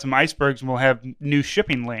break apart some icebergs and we'll have new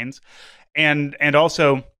shipping lanes. And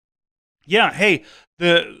also, yeah, hey,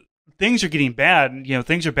 things are getting bad.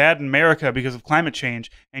 Things are bad in America because of climate change.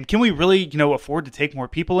 And can we really, afford to take more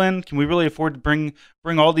people in? Can we really afford to bring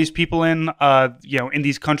all these people in, in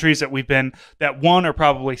these countries that one, are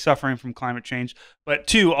probably suffering from climate change, but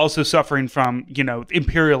two, also suffering from,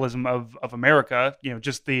 imperialism of America,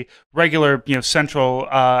 just the regular, Central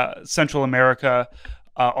America,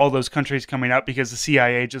 all those countries coming up because the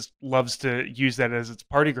CIA just loves to use that as its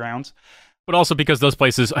party grounds. But also because those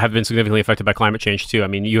places have been significantly affected by climate change too. I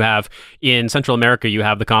mean, you have in Central America, you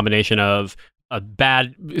have the combination of a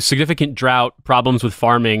significant drought, problems with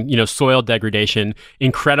farming, soil degradation,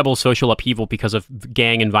 incredible social upheaval because of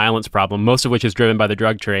gang and violence problem, most of which is driven by the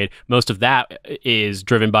drug trade. Most of that is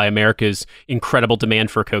driven by America's incredible demand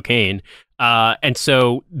for cocaine. And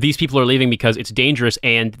so these people are leaving because it's dangerous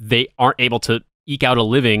and they aren't able to eke out a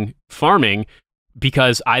living farming,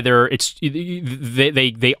 because either it's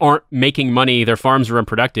they aren't making money, their farms are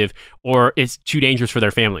unproductive, or it's too dangerous for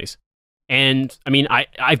their families. And I mean,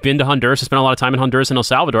 I've been to Honduras. I spent a lot of time in Honduras and El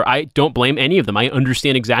Salvador. I don't blame any of them. I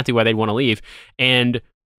understand exactly why they'd want to leave. And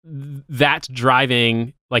that's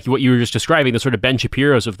driving, like what you were just describing, the sort of Ben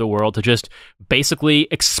Shapiro's of the world to just basically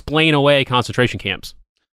explain away concentration camps.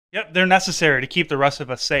 Yep, they're necessary to keep the rest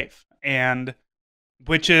of us safe. And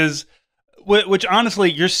which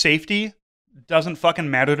honestly, your safety doesn't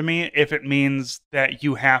fucking matter to me if it means that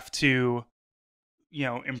you have to,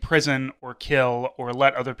 imprison or kill or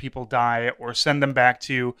let other people die or send them back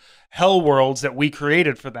to hell worlds that we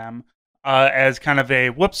created for them as kind of a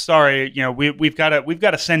whoops, sorry, we've got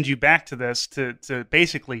to send you back to this to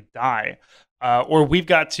basically die, or we've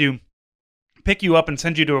got to pick you up and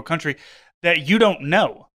send you to a country that you don't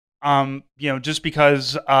know. Just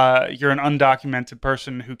because you're an undocumented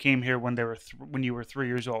person who came here when when you were 3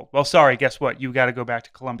 years old. Well, sorry, guess what? You got to go back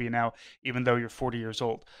to Colombia now, even though you're 40 years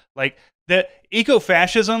old. Like the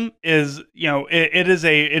eco-fascism is,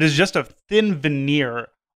 it is just a thin veneer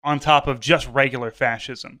on top of just regular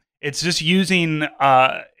fascism. It's just using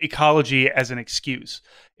ecology as an excuse.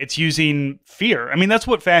 It's using fear. I mean, that's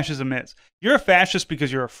what fascism is. You're a fascist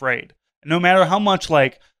because you're afraid. No matter how much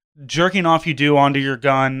jerking off you do onto your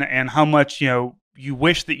gun and how much you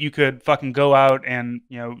wish that you could fucking go out and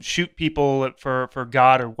shoot people for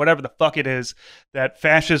God or whatever the fuck it is that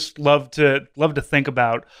fascists love to think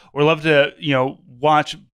about or love to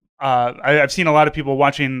watch. I've seen a lot of people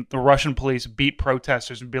watching the Russian police beat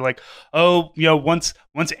protesters and be like, oh, once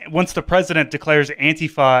the president declares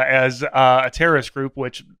Antifa as a terrorist group,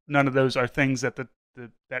 which none of those are things that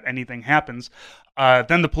that anything happens,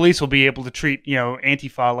 then the police will be able to treat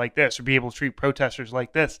Antifa like this or be able to treat protesters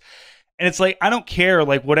like this. And it's like, I don't care,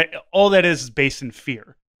 all that is based in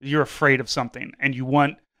fear. You're afraid of something and you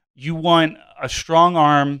want You want a strong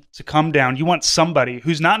arm to come down. You want somebody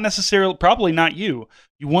who's not necessarily, probably not you.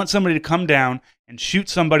 You want somebody to come down and shoot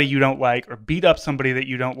somebody you don't like, or beat up somebody that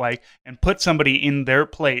you don't like, and put somebody in their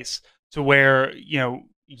place to where,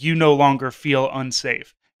 you no longer feel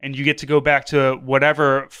unsafe. And you get to go back to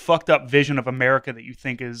whatever fucked up vision of America that you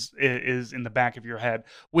think is in the back of your head,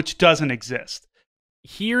 which doesn't exist.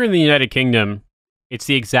 Here in the United Kingdom, it's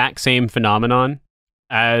the exact same phenomenon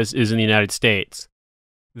as is in the United States.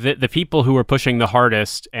 The people who are pushing the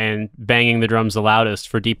hardest and banging the drums the loudest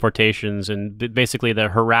for deportations and basically the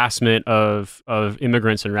harassment of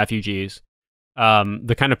immigrants and refugees,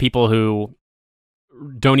 the kind of people who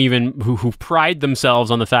who pride themselves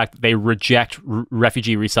on the fact that they reject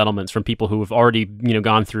refugee resettlements from people who have already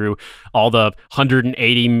gone through all the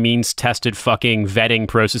 180 means tested fucking vetting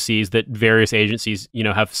processes that various agencies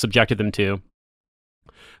have subjected them to.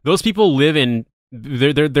 Those people live in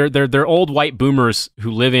they're old white boomers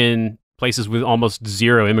who live in places with almost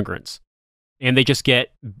zero immigrants, and they just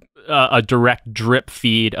get a direct drip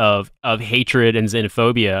feed of hatred and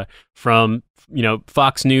xenophobia from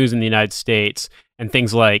Fox News in the United States and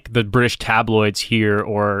things like the British tabloids here,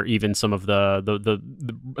 or even some of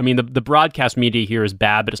the broadcast media here is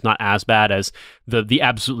bad, but it's not as bad as the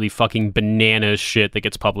absolutely fucking bananas shit that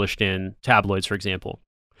gets published in tabloids, for example.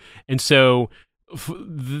 And so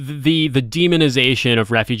the demonization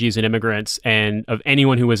of refugees and immigrants and of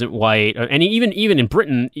anyone who isn't white, and even in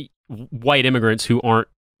Britain, white immigrants who aren't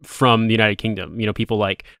from the United Kingdom, people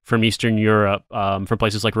like from Eastern Europe, from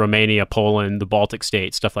places like Romania, Poland, the Baltic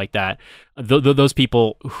states, stuff like that. Those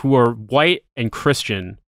people who are white and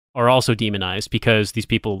Christian are also demonized because these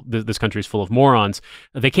people, this country is full of morons.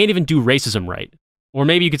 They can't even do racism right. Or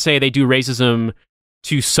maybe you could say they do racism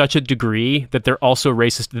to such a degree that they're also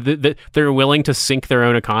racist, that they're willing to sink their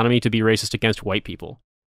own economy to be racist against white people.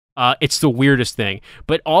 It's the weirdest thing.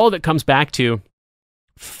 But all of it comes back to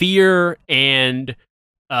fear and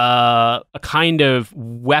a kind of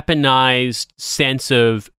weaponized sense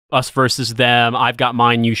of us versus them. I've got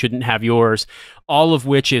mine, you shouldn't have yours. All of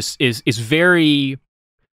which is very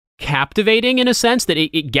captivating in a sense that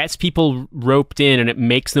it gets people roped in, and it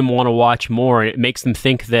makes them want to watch more. It makes them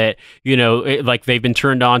think that, like they've been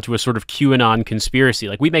turned on to a sort of QAnon conspiracy.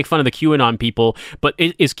 Like, we make fun of the QAnon people, but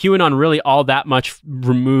is QAnon really all that much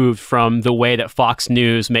removed from the way that Fox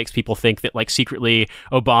News makes people think that, like, secretly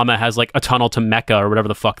Obama has like a tunnel to Mecca or whatever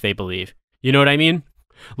the fuck they believe? You know what I mean?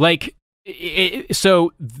 Like,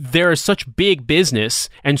 so there is such big business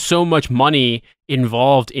and so much money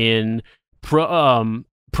involved in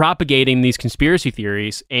propagating these conspiracy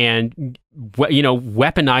theories and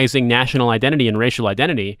weaponizing national identity and racial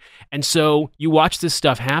identity. And so you watch this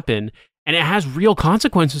stuff happen, and it has real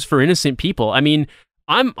consequences for innocent people. I mean,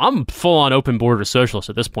 I'm full on open border socialist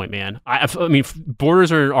at this point, man. I mean,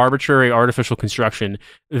 borders are an arbitrary, artificial construction.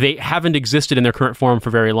 They haven't existed in their current form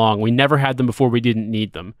for very long. We never had them before. We didn't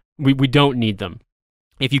need them. We don't need them.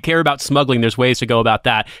 If you care about smuggling, there's ways to go about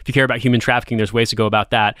that. If you care about human trafficking, there's ways to go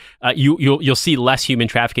about that. You'll see less human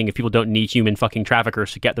trafficking if people don't need human fucking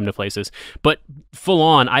traffickers to get them to places. But full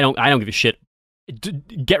on, I don't give a shit.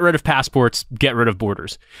 Get rid of passports, get rid of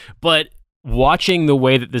borders. But watching the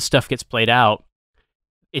way that this stuff gets played out,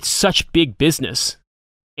 it's such big business,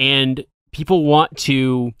 and people want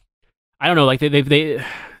to. I don't know, like they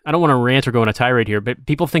I don't want to rant or go on a tirade here, but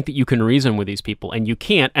people think that you can reason with these people, and you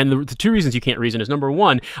can't. And the two reasons you can't reason is, number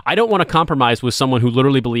one, I don't want to compromise with someone who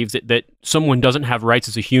literally believes that someone doesn't have rights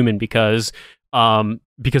as a human because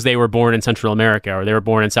they were born in Central America or they were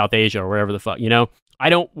born in South Asia or wherever the fuck, I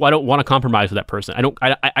don't want to compromise with that person.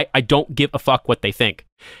 I don't give a fuck what they think.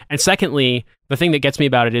 And secondly, the thing that gets me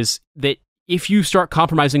about it is that if you start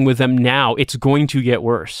compromising with them now, it's going to get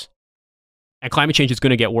worse. And climate change is going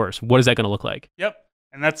to get worse. What is that going to look like? Yep.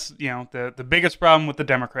 And that's, the biggest problem with the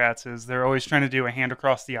Democrats is they're always trying to do a hand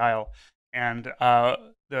across the aisle. And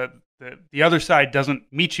the other side doesn't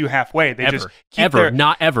meet you halfway. They just keep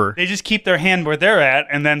not ever. They just keep their hand where they're at,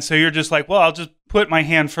 and then so you're just like, well, I'll just put my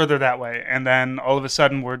hand further that way, and then all of a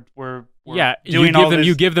sudden we're doing all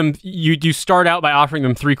this. You start out by offering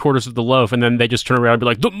them 3/4 of the loaf, and then they just turn around and be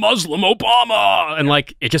like, the Muslim Obama, and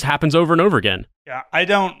like it just happens over and over again. Yeah, I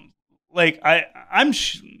don't like. I'm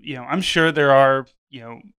sure there are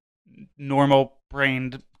normal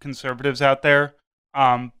brained conservatives out there.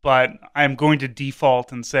 But I'm going to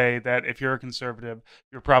default and say that if you're a conservative,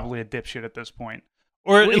 you're probably a dipshit at this point.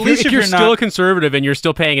 Or at least if you're still a conservative and you're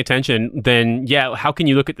still paying attention, then yeah, how can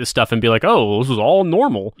you look at this stuff and be like, oh, this is all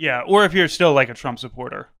normal? Yeah, or if you're still like a Trump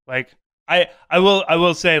supporter. Like I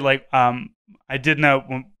will say, like, I did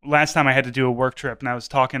know last time I had to do a work trip and I was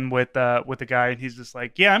talking with a guy and he's just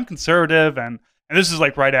like, yeah, I'm conservative and And this is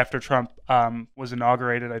like right after Trump was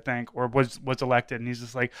inaugurated, I think, or was elected. And he's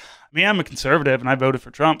just like, I mean, I'm a conservative and I voted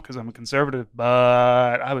for Trump because I'm a conservative,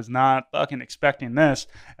 but I was not fucking expecting this.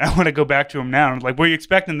 And I want to go back to him now. And I'm like, were you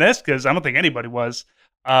expecting this? Because I don't think anybody was.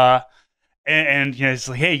 And you know, it's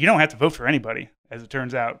like, hey, you don't have to vote for anybody, as it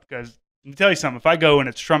turns out. Because let me tell you something, if I go and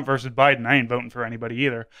it's Trump versus Biden, I ain't voting for anybody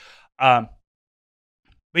either. But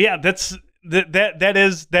yeah, that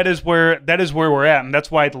is where we're at, and that's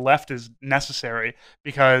why the left is necessary,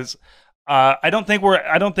 because I don't think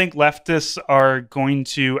leftists are going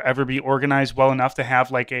to ever be organized well enough to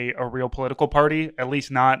have like a real political party, at least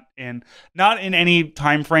not in any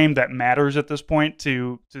time frame that matters at this point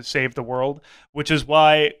to save the world. Which is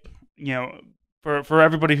why, you know, for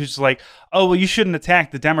everybody who's like, oh well, you shouldn't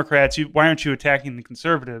attack the Democrats. Why aren't you attacking the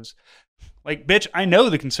conservatives? Like, bitch, I know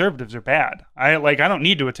the conservatives are bad. I don't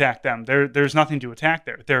need to attack them. There's nothing to attack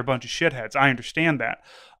there. They're a bunch of shitheads. I understand that.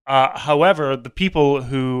 However, the people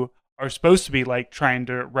who are supposed to be like trying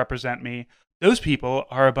to represent me, those people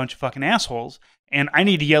are a bunch of fucking assholes. And I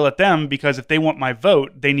need to yell at them, because if they want my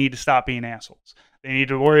vote, they need to stop being assholes. They need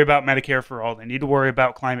to worry about Medicare for all. They need to worry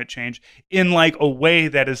about climate change in like a way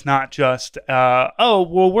that is not just, oh,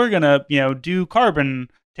 well, we're going to, do carbon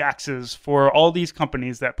taxes for all these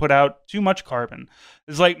companies that put out too much carbon.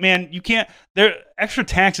 It's like, man, you can't. Their extra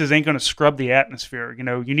taxes ain't going to scrub the atmosphere.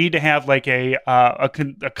 You need to have like a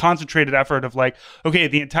concentrated effort of like, okay,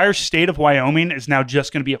 the entire state of Wyoming is now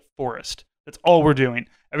just going to be a forest. That's all we're doing.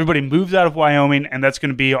 Everybody moves out of Wyoming, and that's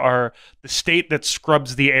going to be the state that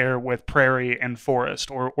scrubs the air with prairie and forest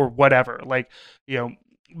or whatever. Like,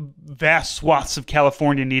 vast swaths of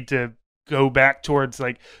California need to go back towards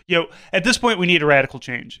at this point we need a radical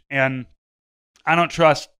change, and I don't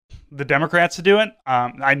trust the Democrats to do it.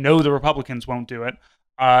 I know the Republicans won't do it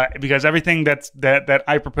because everything that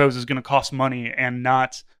I propose is going to cost money and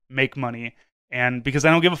not make money, and because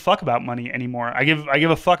I don't give a fuck about money anymore. I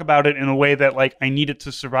give a fuck about it in a way that like I need it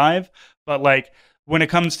to survive, but like when it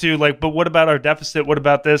comes to like, but what about our deficit? What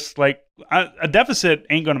about this? Like a deficit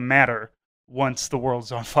ain't going to matter once the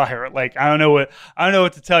world's on fire. Like I don't know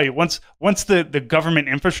what to tell you. Once the government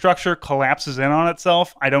infrastructure collapses in on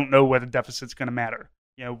itself, I don't know whether deficit's going to matter.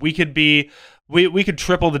 We could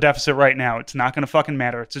triple the deficit right now. It's not going to fucking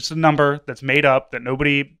matter. It's just a number that's made up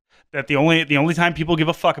that the only time people give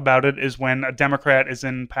a fuck about it is when a Democrat is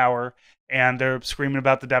in power and they're screaming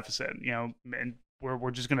about the deficit. And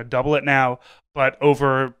we're just going to double it now, but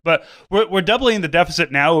we're doubling the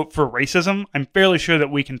deficit now for racism. I'm fairly sure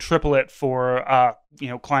that we can triple it for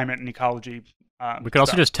climate and ecology. We could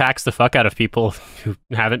also just tax the fuck out of people who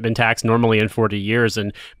haven't been taxed normally in 40 years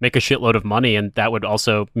and make a shitload of money, and that would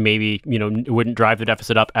also maybe wouldn't drive the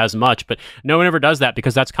deficit up as much. But no one ever does that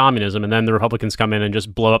because that's communism, and then the Republicans come in and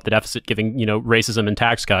just blow up the deficit, giving racism and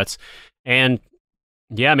tax cuts. And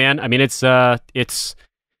yeah, man, I mean it's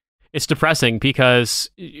depressing, because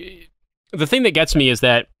the thing that gets me is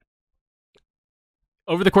that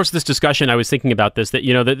over the course of this discussion, I was thinking about this, that,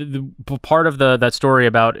 the part of that story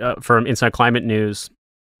about from Inside Climate News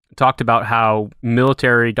talked about how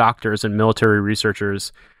military doctors and military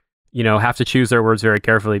researchers, have to choose their words very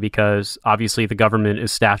carefully, because obviously the government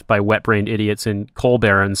is staffed by wet-brained idiots and coal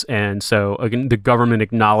barons. And so again, the government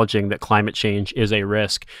acknowledging that climate change is a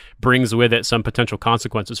risk brings with it some potential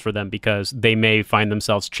consequences for them, because they may find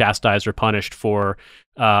themselves chastised or punished for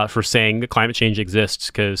saying that climate change exists,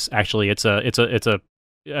 because actually it's a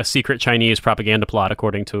secret Chinese propaganda plot,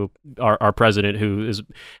 according to our president, who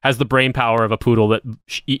has the brain power of a poodle that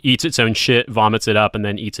eats its own shit, vomits it up, and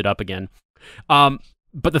then eats it up again.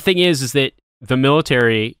 But the thing is that the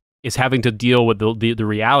military is having to deal with the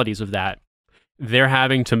realities of that. They're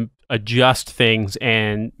having to adjust things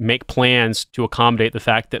and make plans to accommodate the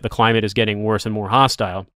fact that the climate is getting worse and more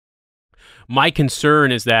hostile. My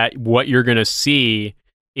concern is that what you're going to see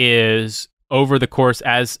is, over the course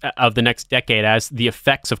of the next decade, as the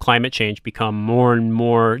effects of climate change become more and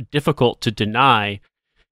more difficult to deny,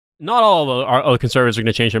 not all of the conservatives are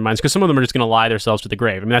going to change their minds, because some of them are just going to lie themselves to the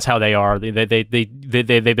grave. I mean, that's how they are. They've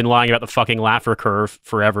been lying about the fucking Laffer curve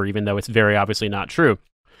forever, even though it's very obviously not true.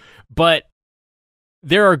 But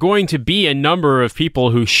there are going to be a number of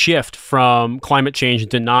people who shift from climate change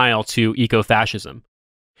denial to eco-fascism.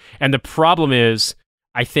 And the problem is,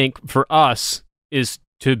 I think, for us, is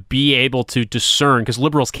to be able to discern, because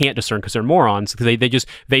liberals can't discern because they're morons, because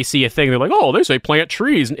they see a thing, they're like, oh, they say plant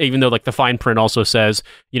trees, even though like the fine print also says,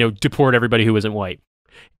 deport everybody who isn't white.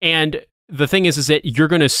 And the thing is that you're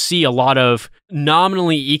going to see a lot of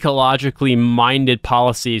nominally ecologically minded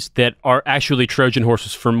policies that are actually Trojan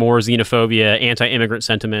horses for more xenophobia, anti-immigrant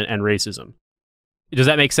sentiment, and racism. Does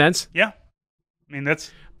that make sense? Yeah. I mean,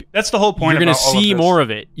 that's the whole point. You're going to about all of see this. more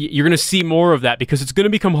of it. You're going to see more of that because it's going to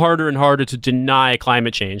become harder and harder to deny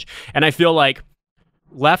climate change. And I feel like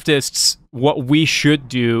leftists, what we should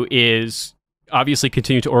do is obviously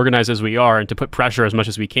continue to organize as we are and to put pressure as much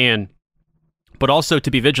as we can, but also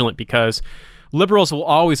to be vigilant, because liberals will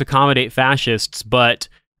always accommodate fascists. But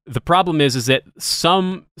the problem is that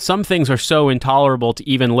some things are so intolerable to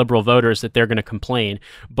even liberal voters that they're going to complain.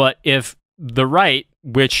 But if the right,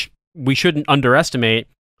 which we shouldn't underestimate,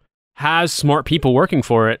 has smart people working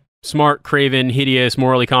for it, smart, craven, hideous,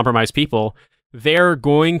 morally compromised people, they're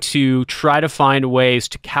going to try to find ways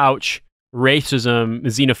to couch racism,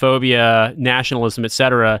 xenophobia, nationalism,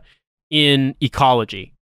 etc., in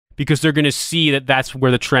ecology, because they're going to see that that's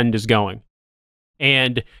where the trend is going.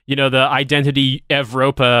 And, you know, the identity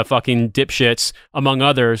Evropa fucking dipshits, among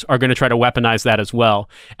others, are going to try to weaponize that as well.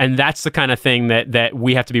 And that's the kind of thing that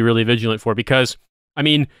we have to be really vigilant for, because, I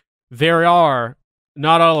mean, there are,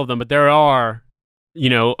 not all of them, but there are, you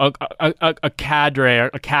know, a cadre,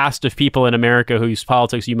 a cast of people in America whose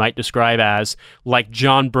politics you might describe as like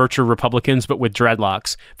John Bircher Republicans, but with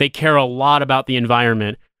dreadlocks. They care a lot about the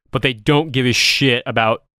environment, but they don't give a shit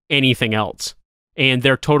about anything else. And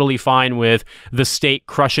they're totally fine with the state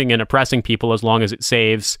crushing and oppressing people as long as it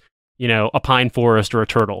saves, you know, a pine forest or a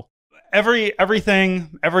turtle. Every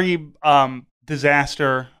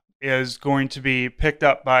Disaster is going to be picked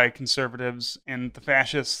up by conservatives and the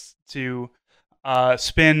fascists to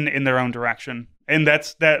spin in their own direction. And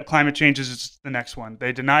that climate change is just the next one.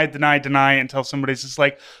 They deny until somebody's just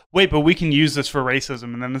like, wait, but we can use this for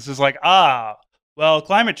racism. And then this is like, well,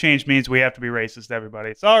 climate change means we have to be racist to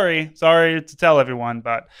everybody. Sorry to tell everyone,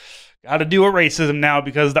 but got to do a racism now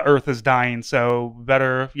because the earth is dying. So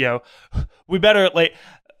we better like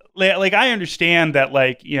I understand that,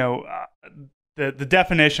 like, you know, the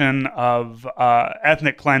definition of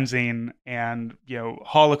ethnic cleansing and, you know,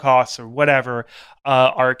 Holocaust or whatever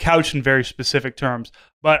are couched in very specific terms.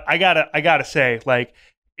 But I gotta say, like,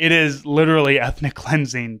 it is literally ethnic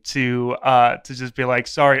cleansing to just be like,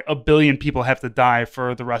 sorry, 1 billion people have to die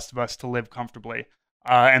for the rest of us to live comfortably,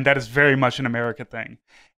 and that is very much an America thing.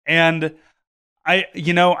 And I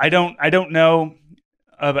don't know,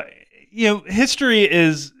 history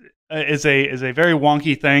is a very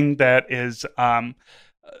wonky thing that is,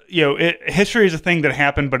 history is a thing that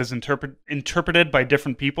happened but is interpreted by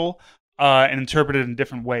different people and interpreted in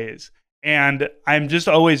different ways. And I'm just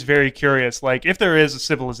always very curious, like, if there is a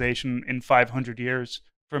civilization in 500 years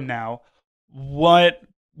from now, what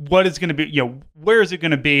is going to be, you know, where is it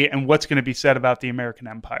going to be, and what's going to be said about the American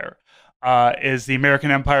empire? Is the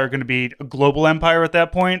American empire going to be a global empire at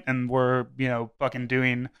that point, and we're, you know, fucking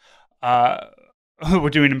doing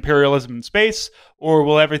we're doing imperialism in space, or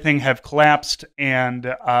will everything have collapsed and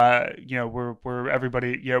we're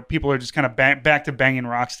everybody, you know, people are just kind of back to banging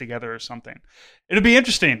rocks together or something? It'll be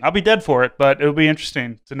interesting. I'll be dead for it, but it'll be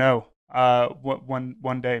interesting to know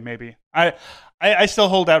one day maybe. I still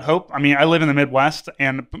hold out hope. I mean, I live in the Midwest,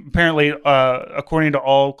 and apparently, according to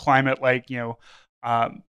all climate, like, you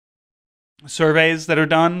know, surveys that are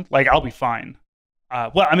done, like, I'll be fine.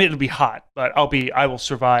 Well, I mean, it'll be hot, but I will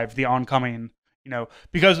survive the oncoming. You know,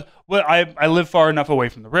 because I live far enough away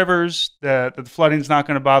from the rivers that the flooding's not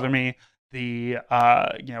going to bother me. The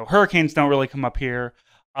hurricanes don't really come up here.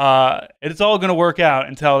 It's all going to work out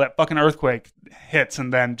until that fucking earthquake hits,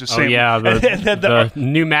 and then just the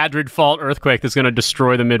New Madrid fault earthquake that's going to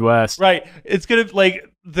destroy the Midwest. Right. It's going to, like,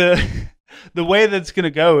 the way that it's going to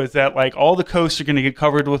go is that, like, all the coasts are going to get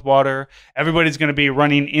covered with water. Everybody's going to be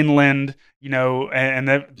running inland, you know, and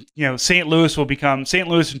that, you know, St. Louis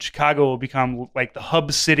and Chicago will become like the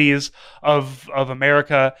hub cities of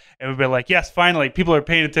America. And we'll be like, yes, finally, people are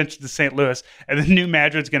paying attention to St. Louis. And then New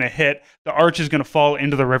Madrid's going to hit. The arch is going to fall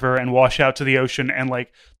into the river and wash out to the ocean. And,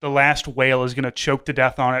 like, the last whale is going to choke to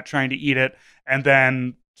death on it, trying to eat it. And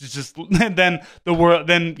then then the world,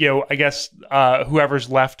 then, you know, I guess whoever's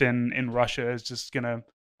left in Russia is just gonna,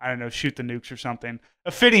 I don't know, shoot the nukes or something.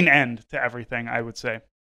 A fitting end to everything, I would say.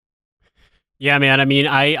 Yeah, man. I mean,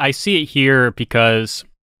 I see it here because,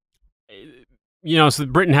 you know, so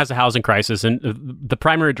Britain has a housing crisis, and the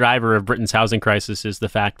primary driver of Britain's housing crisis is the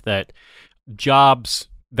fact that jobs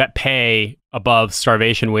that pay above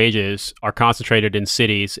starvation wages are concentrated in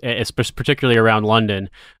cities, particularly around London.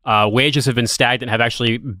 Wages have been stagnant, have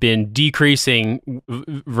actually been decreasing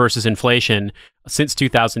versus inflation since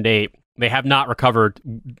 2008. They have not recovered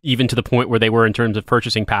even to the point where they were in terms of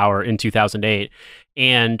purchasing power in 2008.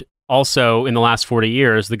 And also, in the last 40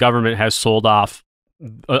 years, the government has sold off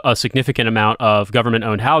a significant amount of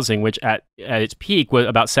government-owned housing, which at its peak was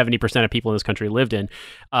about 70% of people in this country lived in.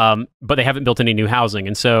 But they haven't built any new housing,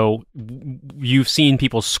 and so you've seen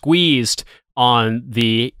people squeezed on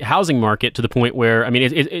the housing market to the point where, I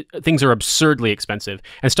mean, things are absurdly expensive,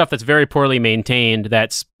 and stuff that's very poorly maintained,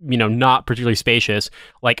 that's, you know, not particularly spacious,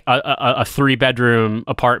 like a 3-bedroom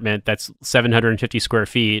apartment that's 750 square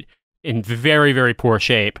feet in very, very poor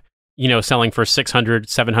shape, you know, selling for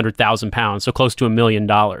 700,000 pounds, so close to $1 million.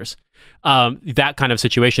 That kind of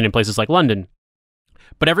situation in places like London.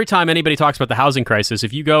 But every time anybody talks about the housing crisis,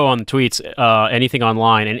 if you go on the tweets, anything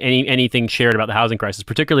online, and anything shared about the housing crisis,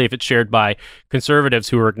 particularly if it's shared by conservatives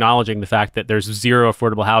who are acknowledging the fact that there's zero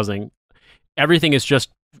affordable housing, everything is just,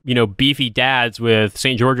 you know, beefy dads with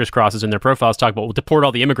St. George's crosses in their profiles talk about, we'll deport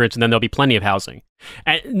all the immigrants and then there'll be plenty of housing.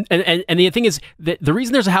 And the thing is that the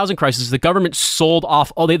reason there's a housing crisis is the government sold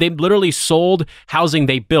off they literally sold housing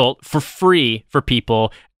they built for free for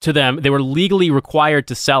people to them. They were legally required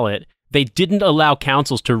to sell it. They didn't allow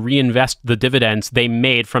councils to reinvest the dividends they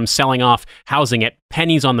made from selling off housing at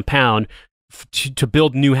pennies on the pound to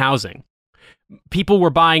build new housing. People were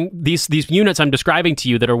buying these units I'm describing to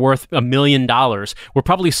you that are worth $1 million were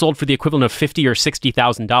probably sold for the equivalent of $50,000 or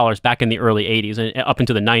 $60,000 back in the early 80s and up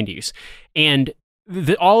into the 90s. And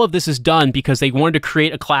all of this is done because they wanted to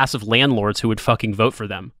create a class of landlords who would fucking vote for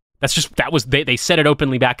them. They said it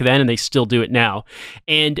openly back then, and they still do it now.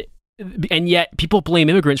 And yet people blame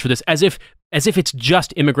immigrants for this as if it's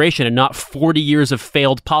just immigration and not 40 years of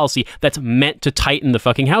failed policy that's meant to tighten the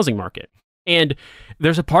fucking housing market. And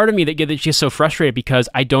there's a part of me that gets just so frustrated because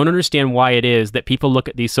I don't understand why it is that people look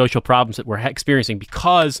at these social problems that we're experiencing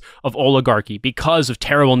because of oligarchy, because of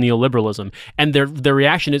terrible neoliberalism, and their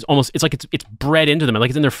reaction is almost, it's like it's bred into them, like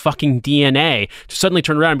it's in their fucking DNA to suddenly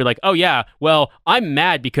turn around and be like, oh yeah, well, I'm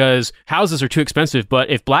mad because houses are too expensive, but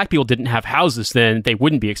if black people didn't have houses, then they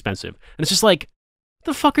wouldn't be expensive. And it's just like, what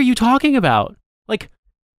the fuck are you talking about? Like,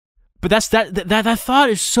 but that thought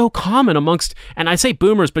is so common amongst, and I say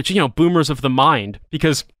boomers, but, you know, boomers of the mind,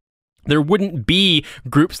 because there wouldn't be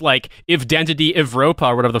groups like Identity Evropa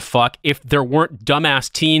or whatever the fuck if there weren't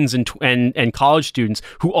dumbass teens and college students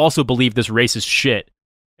who also believe this racist shit.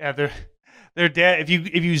 Yeah, they're dead.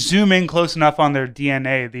 If you zoom in close enough on their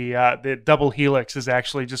DNA, the double helix is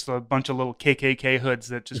actually just a bunch of little KKK hoods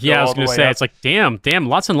that just go all the way up. I was going to say, it's like, damn,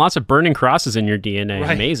 lots and lots of burning crosses in your DNA.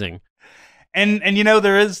 Right. Amazing. And you know,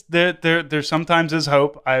 there sometimes is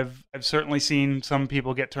hope. I've certainly seen some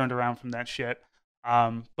people get turned around from that shit.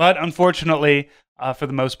 But unfortunately, for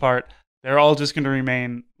the most part, they're all just going to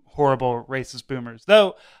remain horrible racist boomers.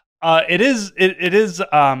 Though it is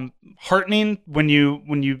heartening when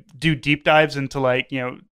you do deep dives into, like,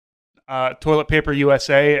 you know, Toilet Paper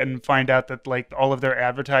USA and find out that, like, all of their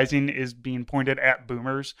advertising is being pointed at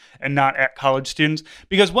boomers and not at college students.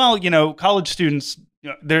 Because, well, you know, college students, you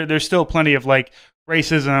know, there's still plenty of, like,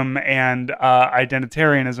 racism and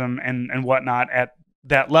identitarianism and whatnot at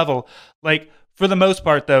that level. Like, for the most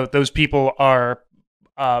part, though, those people are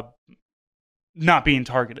not being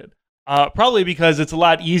targeted. Probably because it's a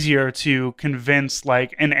lot easier to convince,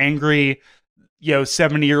 like, an angry, you know,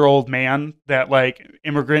 70-year-old man that, like,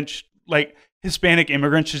 Hispanic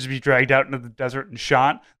immigrants should be dragged out into the desert and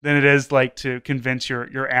shot than it is, like, to convince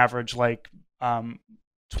your average, like,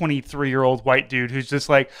 23-year-old white dude who's just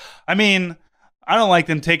like, I mean, I don't like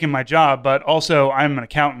them taking my job, but also I'm an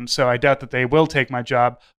accountant, so I doubt that they will take my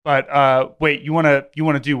job. But wait, you want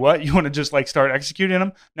to do what? You want to just, like, start executing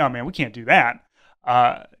them? No, man, we can't do that.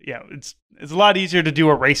 Yeah, it's a lot easier to do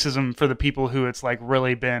a racism for the people who it's, like,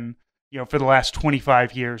 really been, you know, for the last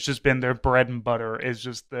 25 years, just been their bread and butter is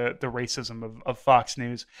just the racism of Fox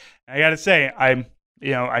News. And I got to say, I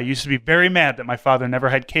used to be very mad that my father never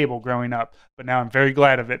had cable growing up, but now I'm very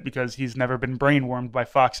glad of it because he's never been brainwormed by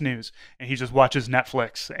Fox News, and he just watches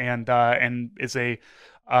Netflix and is a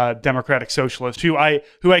democratic socialist who I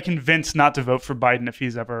convinced not to vote for Biden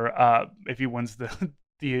if he wins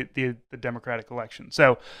the Democratic election.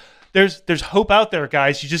 So there's hope out there,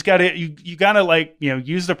 guys. You just gotta you gotta, like, you know,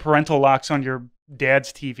 use the parental locks on your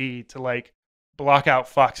dad's TV to, like, block out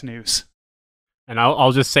Fox News. And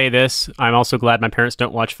I'll just say this. I'm also glad my parents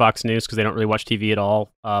don't watch Fox News because they don't really watch TV at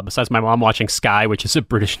all, besides my mom watching Sky, which is a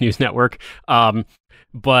British news network.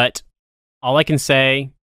 But all I can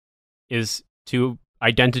say is to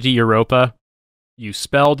Identity Europa, you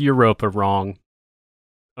spelled Europa wrong.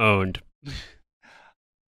 Owned.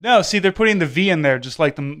 No, see, they're putting the V in there just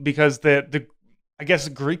like them because I I guess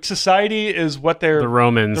Greek society is what The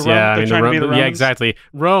Romans, yeah, I they're mean, trying to be the Romans. yeah, exactly.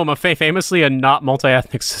 Rome, famously a not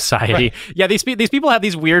multi-ethnic society. Right. Yeah, these people have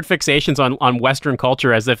these weird fixations on Western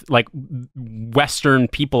culture, as if like Western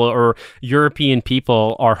people or European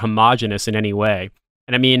people are homogenous in any way.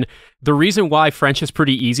 And I mean, the reason why French is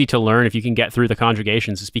pretty easy to learn if you can get through the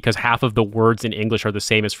conjugations is because half of the words in English are the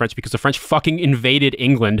same as French, because the French fucking invaded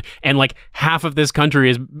England, and like half of this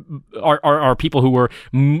country are people who were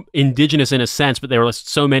indigenous in a sense, but there were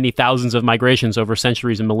so many thousands of migrations over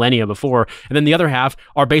centuries and millennia before. And then the other half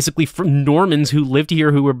are basically from Normans who lived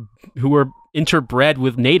here, who were interbred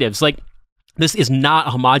with natives. Like, this is not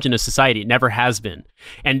a homogenous society. It never has been.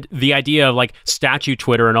 And the idea of like statue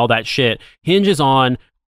Twitter and all that shit hinges on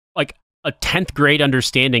like a 10th grade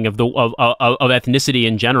understanding of ethnicity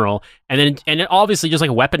in general, and it obviously just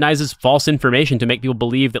like weaponizes false information to make people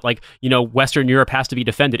believe that, like, you know, Western Europe has to be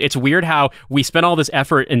defended. It's weird how we spent all this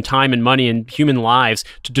effort and time and money and human lives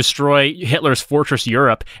to destroy Hitler's fortress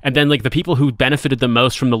Europe, and then like the people who benefited the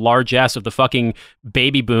most from the largesse of the fucking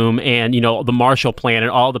baby boom and, you know, the Marshall Plan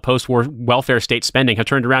and all the post-war welfare state spending have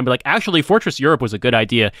turned around and be like, actually, Fortress Europe was a good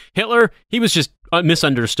idea. Hitler, he was just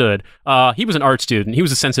misunderstood. He was an art student. He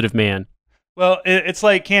was a sensitive man. Well, it's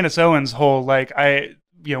like Candace Owens' whole, like,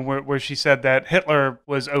 where she said that Hitler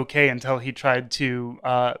was okay until he tried to,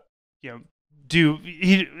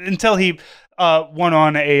 until he went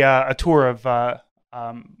on a tour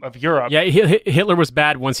of Europe. Yeah, Hitler was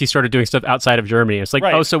bad once he started doing stuff outside of Germany. It's like,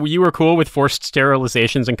 right. Oh, so you were cool with forced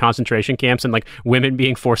sterilizations and concentration camps and like women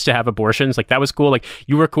being forced to have abortions? Like, that was cool. Like,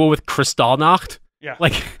 you were cool with Kristallnacht? Yeah.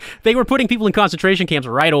 Like, they were putting people in concentration camps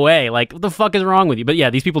right away. Like, what the fuck is wrong with you? But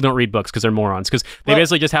yeah, these people don't read books because they're morons. Because they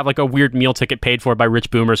basically just have like a weird meal ticket paid for by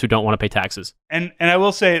rich boomers who don't want to pay taxes. And I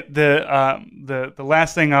will say the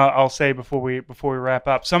last thing I'll say before we wrap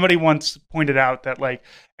up. Somebody once pointed out that, like,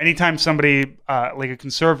 anytime somebody like a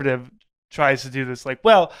conservative tries to do this, like,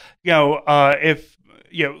 well, you know, if,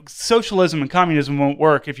 you know, socialism and communism won't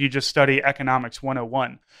work if you just study economics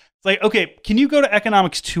 101. It's like, okay, can you go to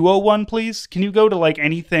economics 201, please? Can you go to like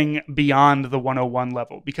anything beyond the 101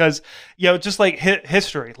 level? Because, you know, just like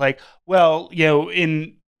history, like, well, you know,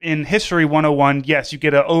 in history 101, yes, you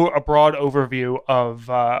get a broad overview of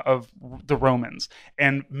the Romans,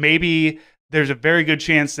 and maybe there's a very good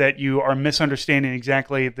chance that you are misunderstanding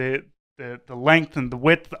exactly the length and the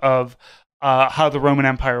width of how the Roman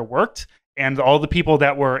Empire worked, and all the people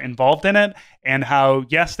that were involved in it, and how,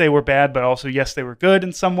 yes, they were bad, but also, yes, they were good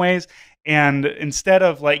in some ways. And instead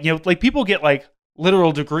of, like, you know, like, people get like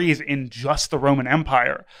literal degrees in just the Roman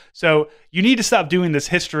Empire. So you need to stop doing this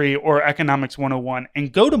history or economics 101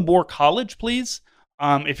 and go to more college, please.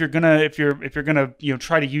 If you're gonna, you know,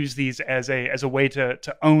 try to use these as a way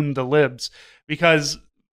to own the libs, because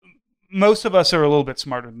most of us are a little bit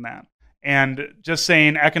smarter than that. And just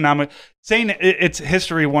saying it's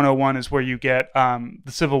history 101 is where you get the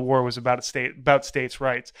Civil War was about states'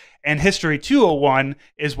 rights, and history 201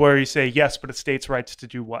 is where you say, yes, but it's states' rights to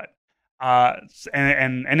do what?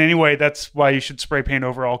 And anyway, that's why you should spray paint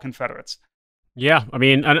over all Confederates. Yeah, I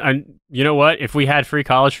mean, and you know what? If we had free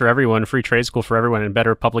college for everyone, free trade school for everyone, and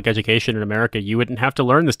better public education in America, you wouldn't have to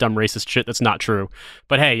learn this dumb racist shit that's not true.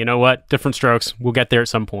 But hey, you know what? Different strokes. We'll get there at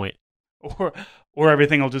some point. Or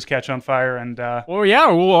everything will just catch on fire, and or yeah,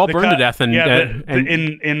 or we'll all burn to death. And,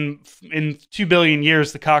 and in 2 billion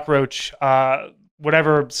years, the cockroach,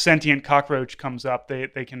 whatever sentient cockroach comes up,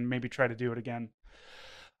 they can maybe try to do it again.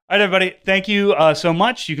 All right, everybody, thank you so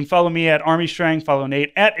much. You can follow me at Army Strang, follow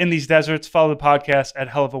Nate at In These Deserts, follow the podcast at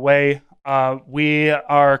Hell of a Way. We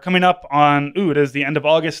are coming up on, it is the end of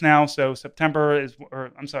August now, so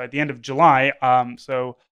the end of July.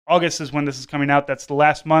 So August is when this is coming out. That's the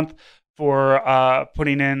last month for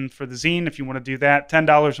putting in for the zine. If you want to do that,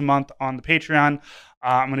 $10 a month on the Patreon.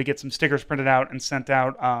 I'm going to get some stickers printed out and sent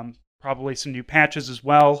out, probably some new patches as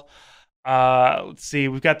well. Let's see,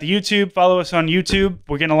 we've got the YouTube. Follow us on YouTube.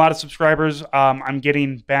 We're getting a lot of subscribers. I'm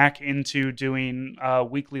getting back into doing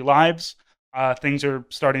weekly lives. Things are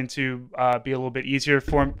starting to be a little bit easier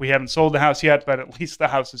for me. We haven't sold the house yet, but at least the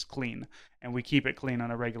house is clean, and we keep it clean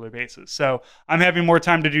on a regular basis. So I'm having more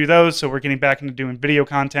time to do those. So we're getting back into doing video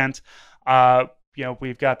content. You know,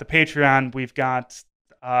 we've got the Patreon. We've got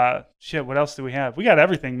what else do we have? We got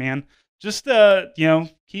everything, man. Just you know,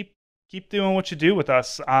 keep doing what you do with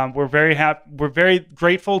us. We're very happy. We're very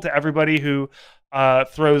grateful to everybody who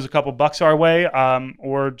throws a couple bucks our way,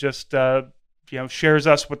 or just you know, shares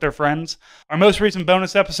us with their friends. Our most recent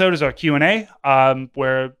bonus episode is our Q&A,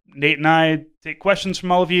 where Nate and I take questions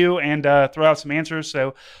from all of you and throw out some answers.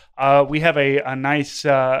 So we have a nice,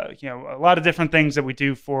 a lot of different things that we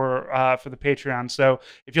do for the Patreon. So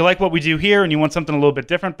if you like what we do here and you want something a little bit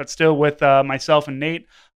different, but still with myself and Nate,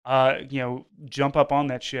 jump up on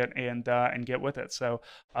that shit and get with it. So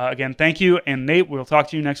again, thank you, and Nate, we'll talk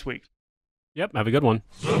to you next week. Yep. Have a good one.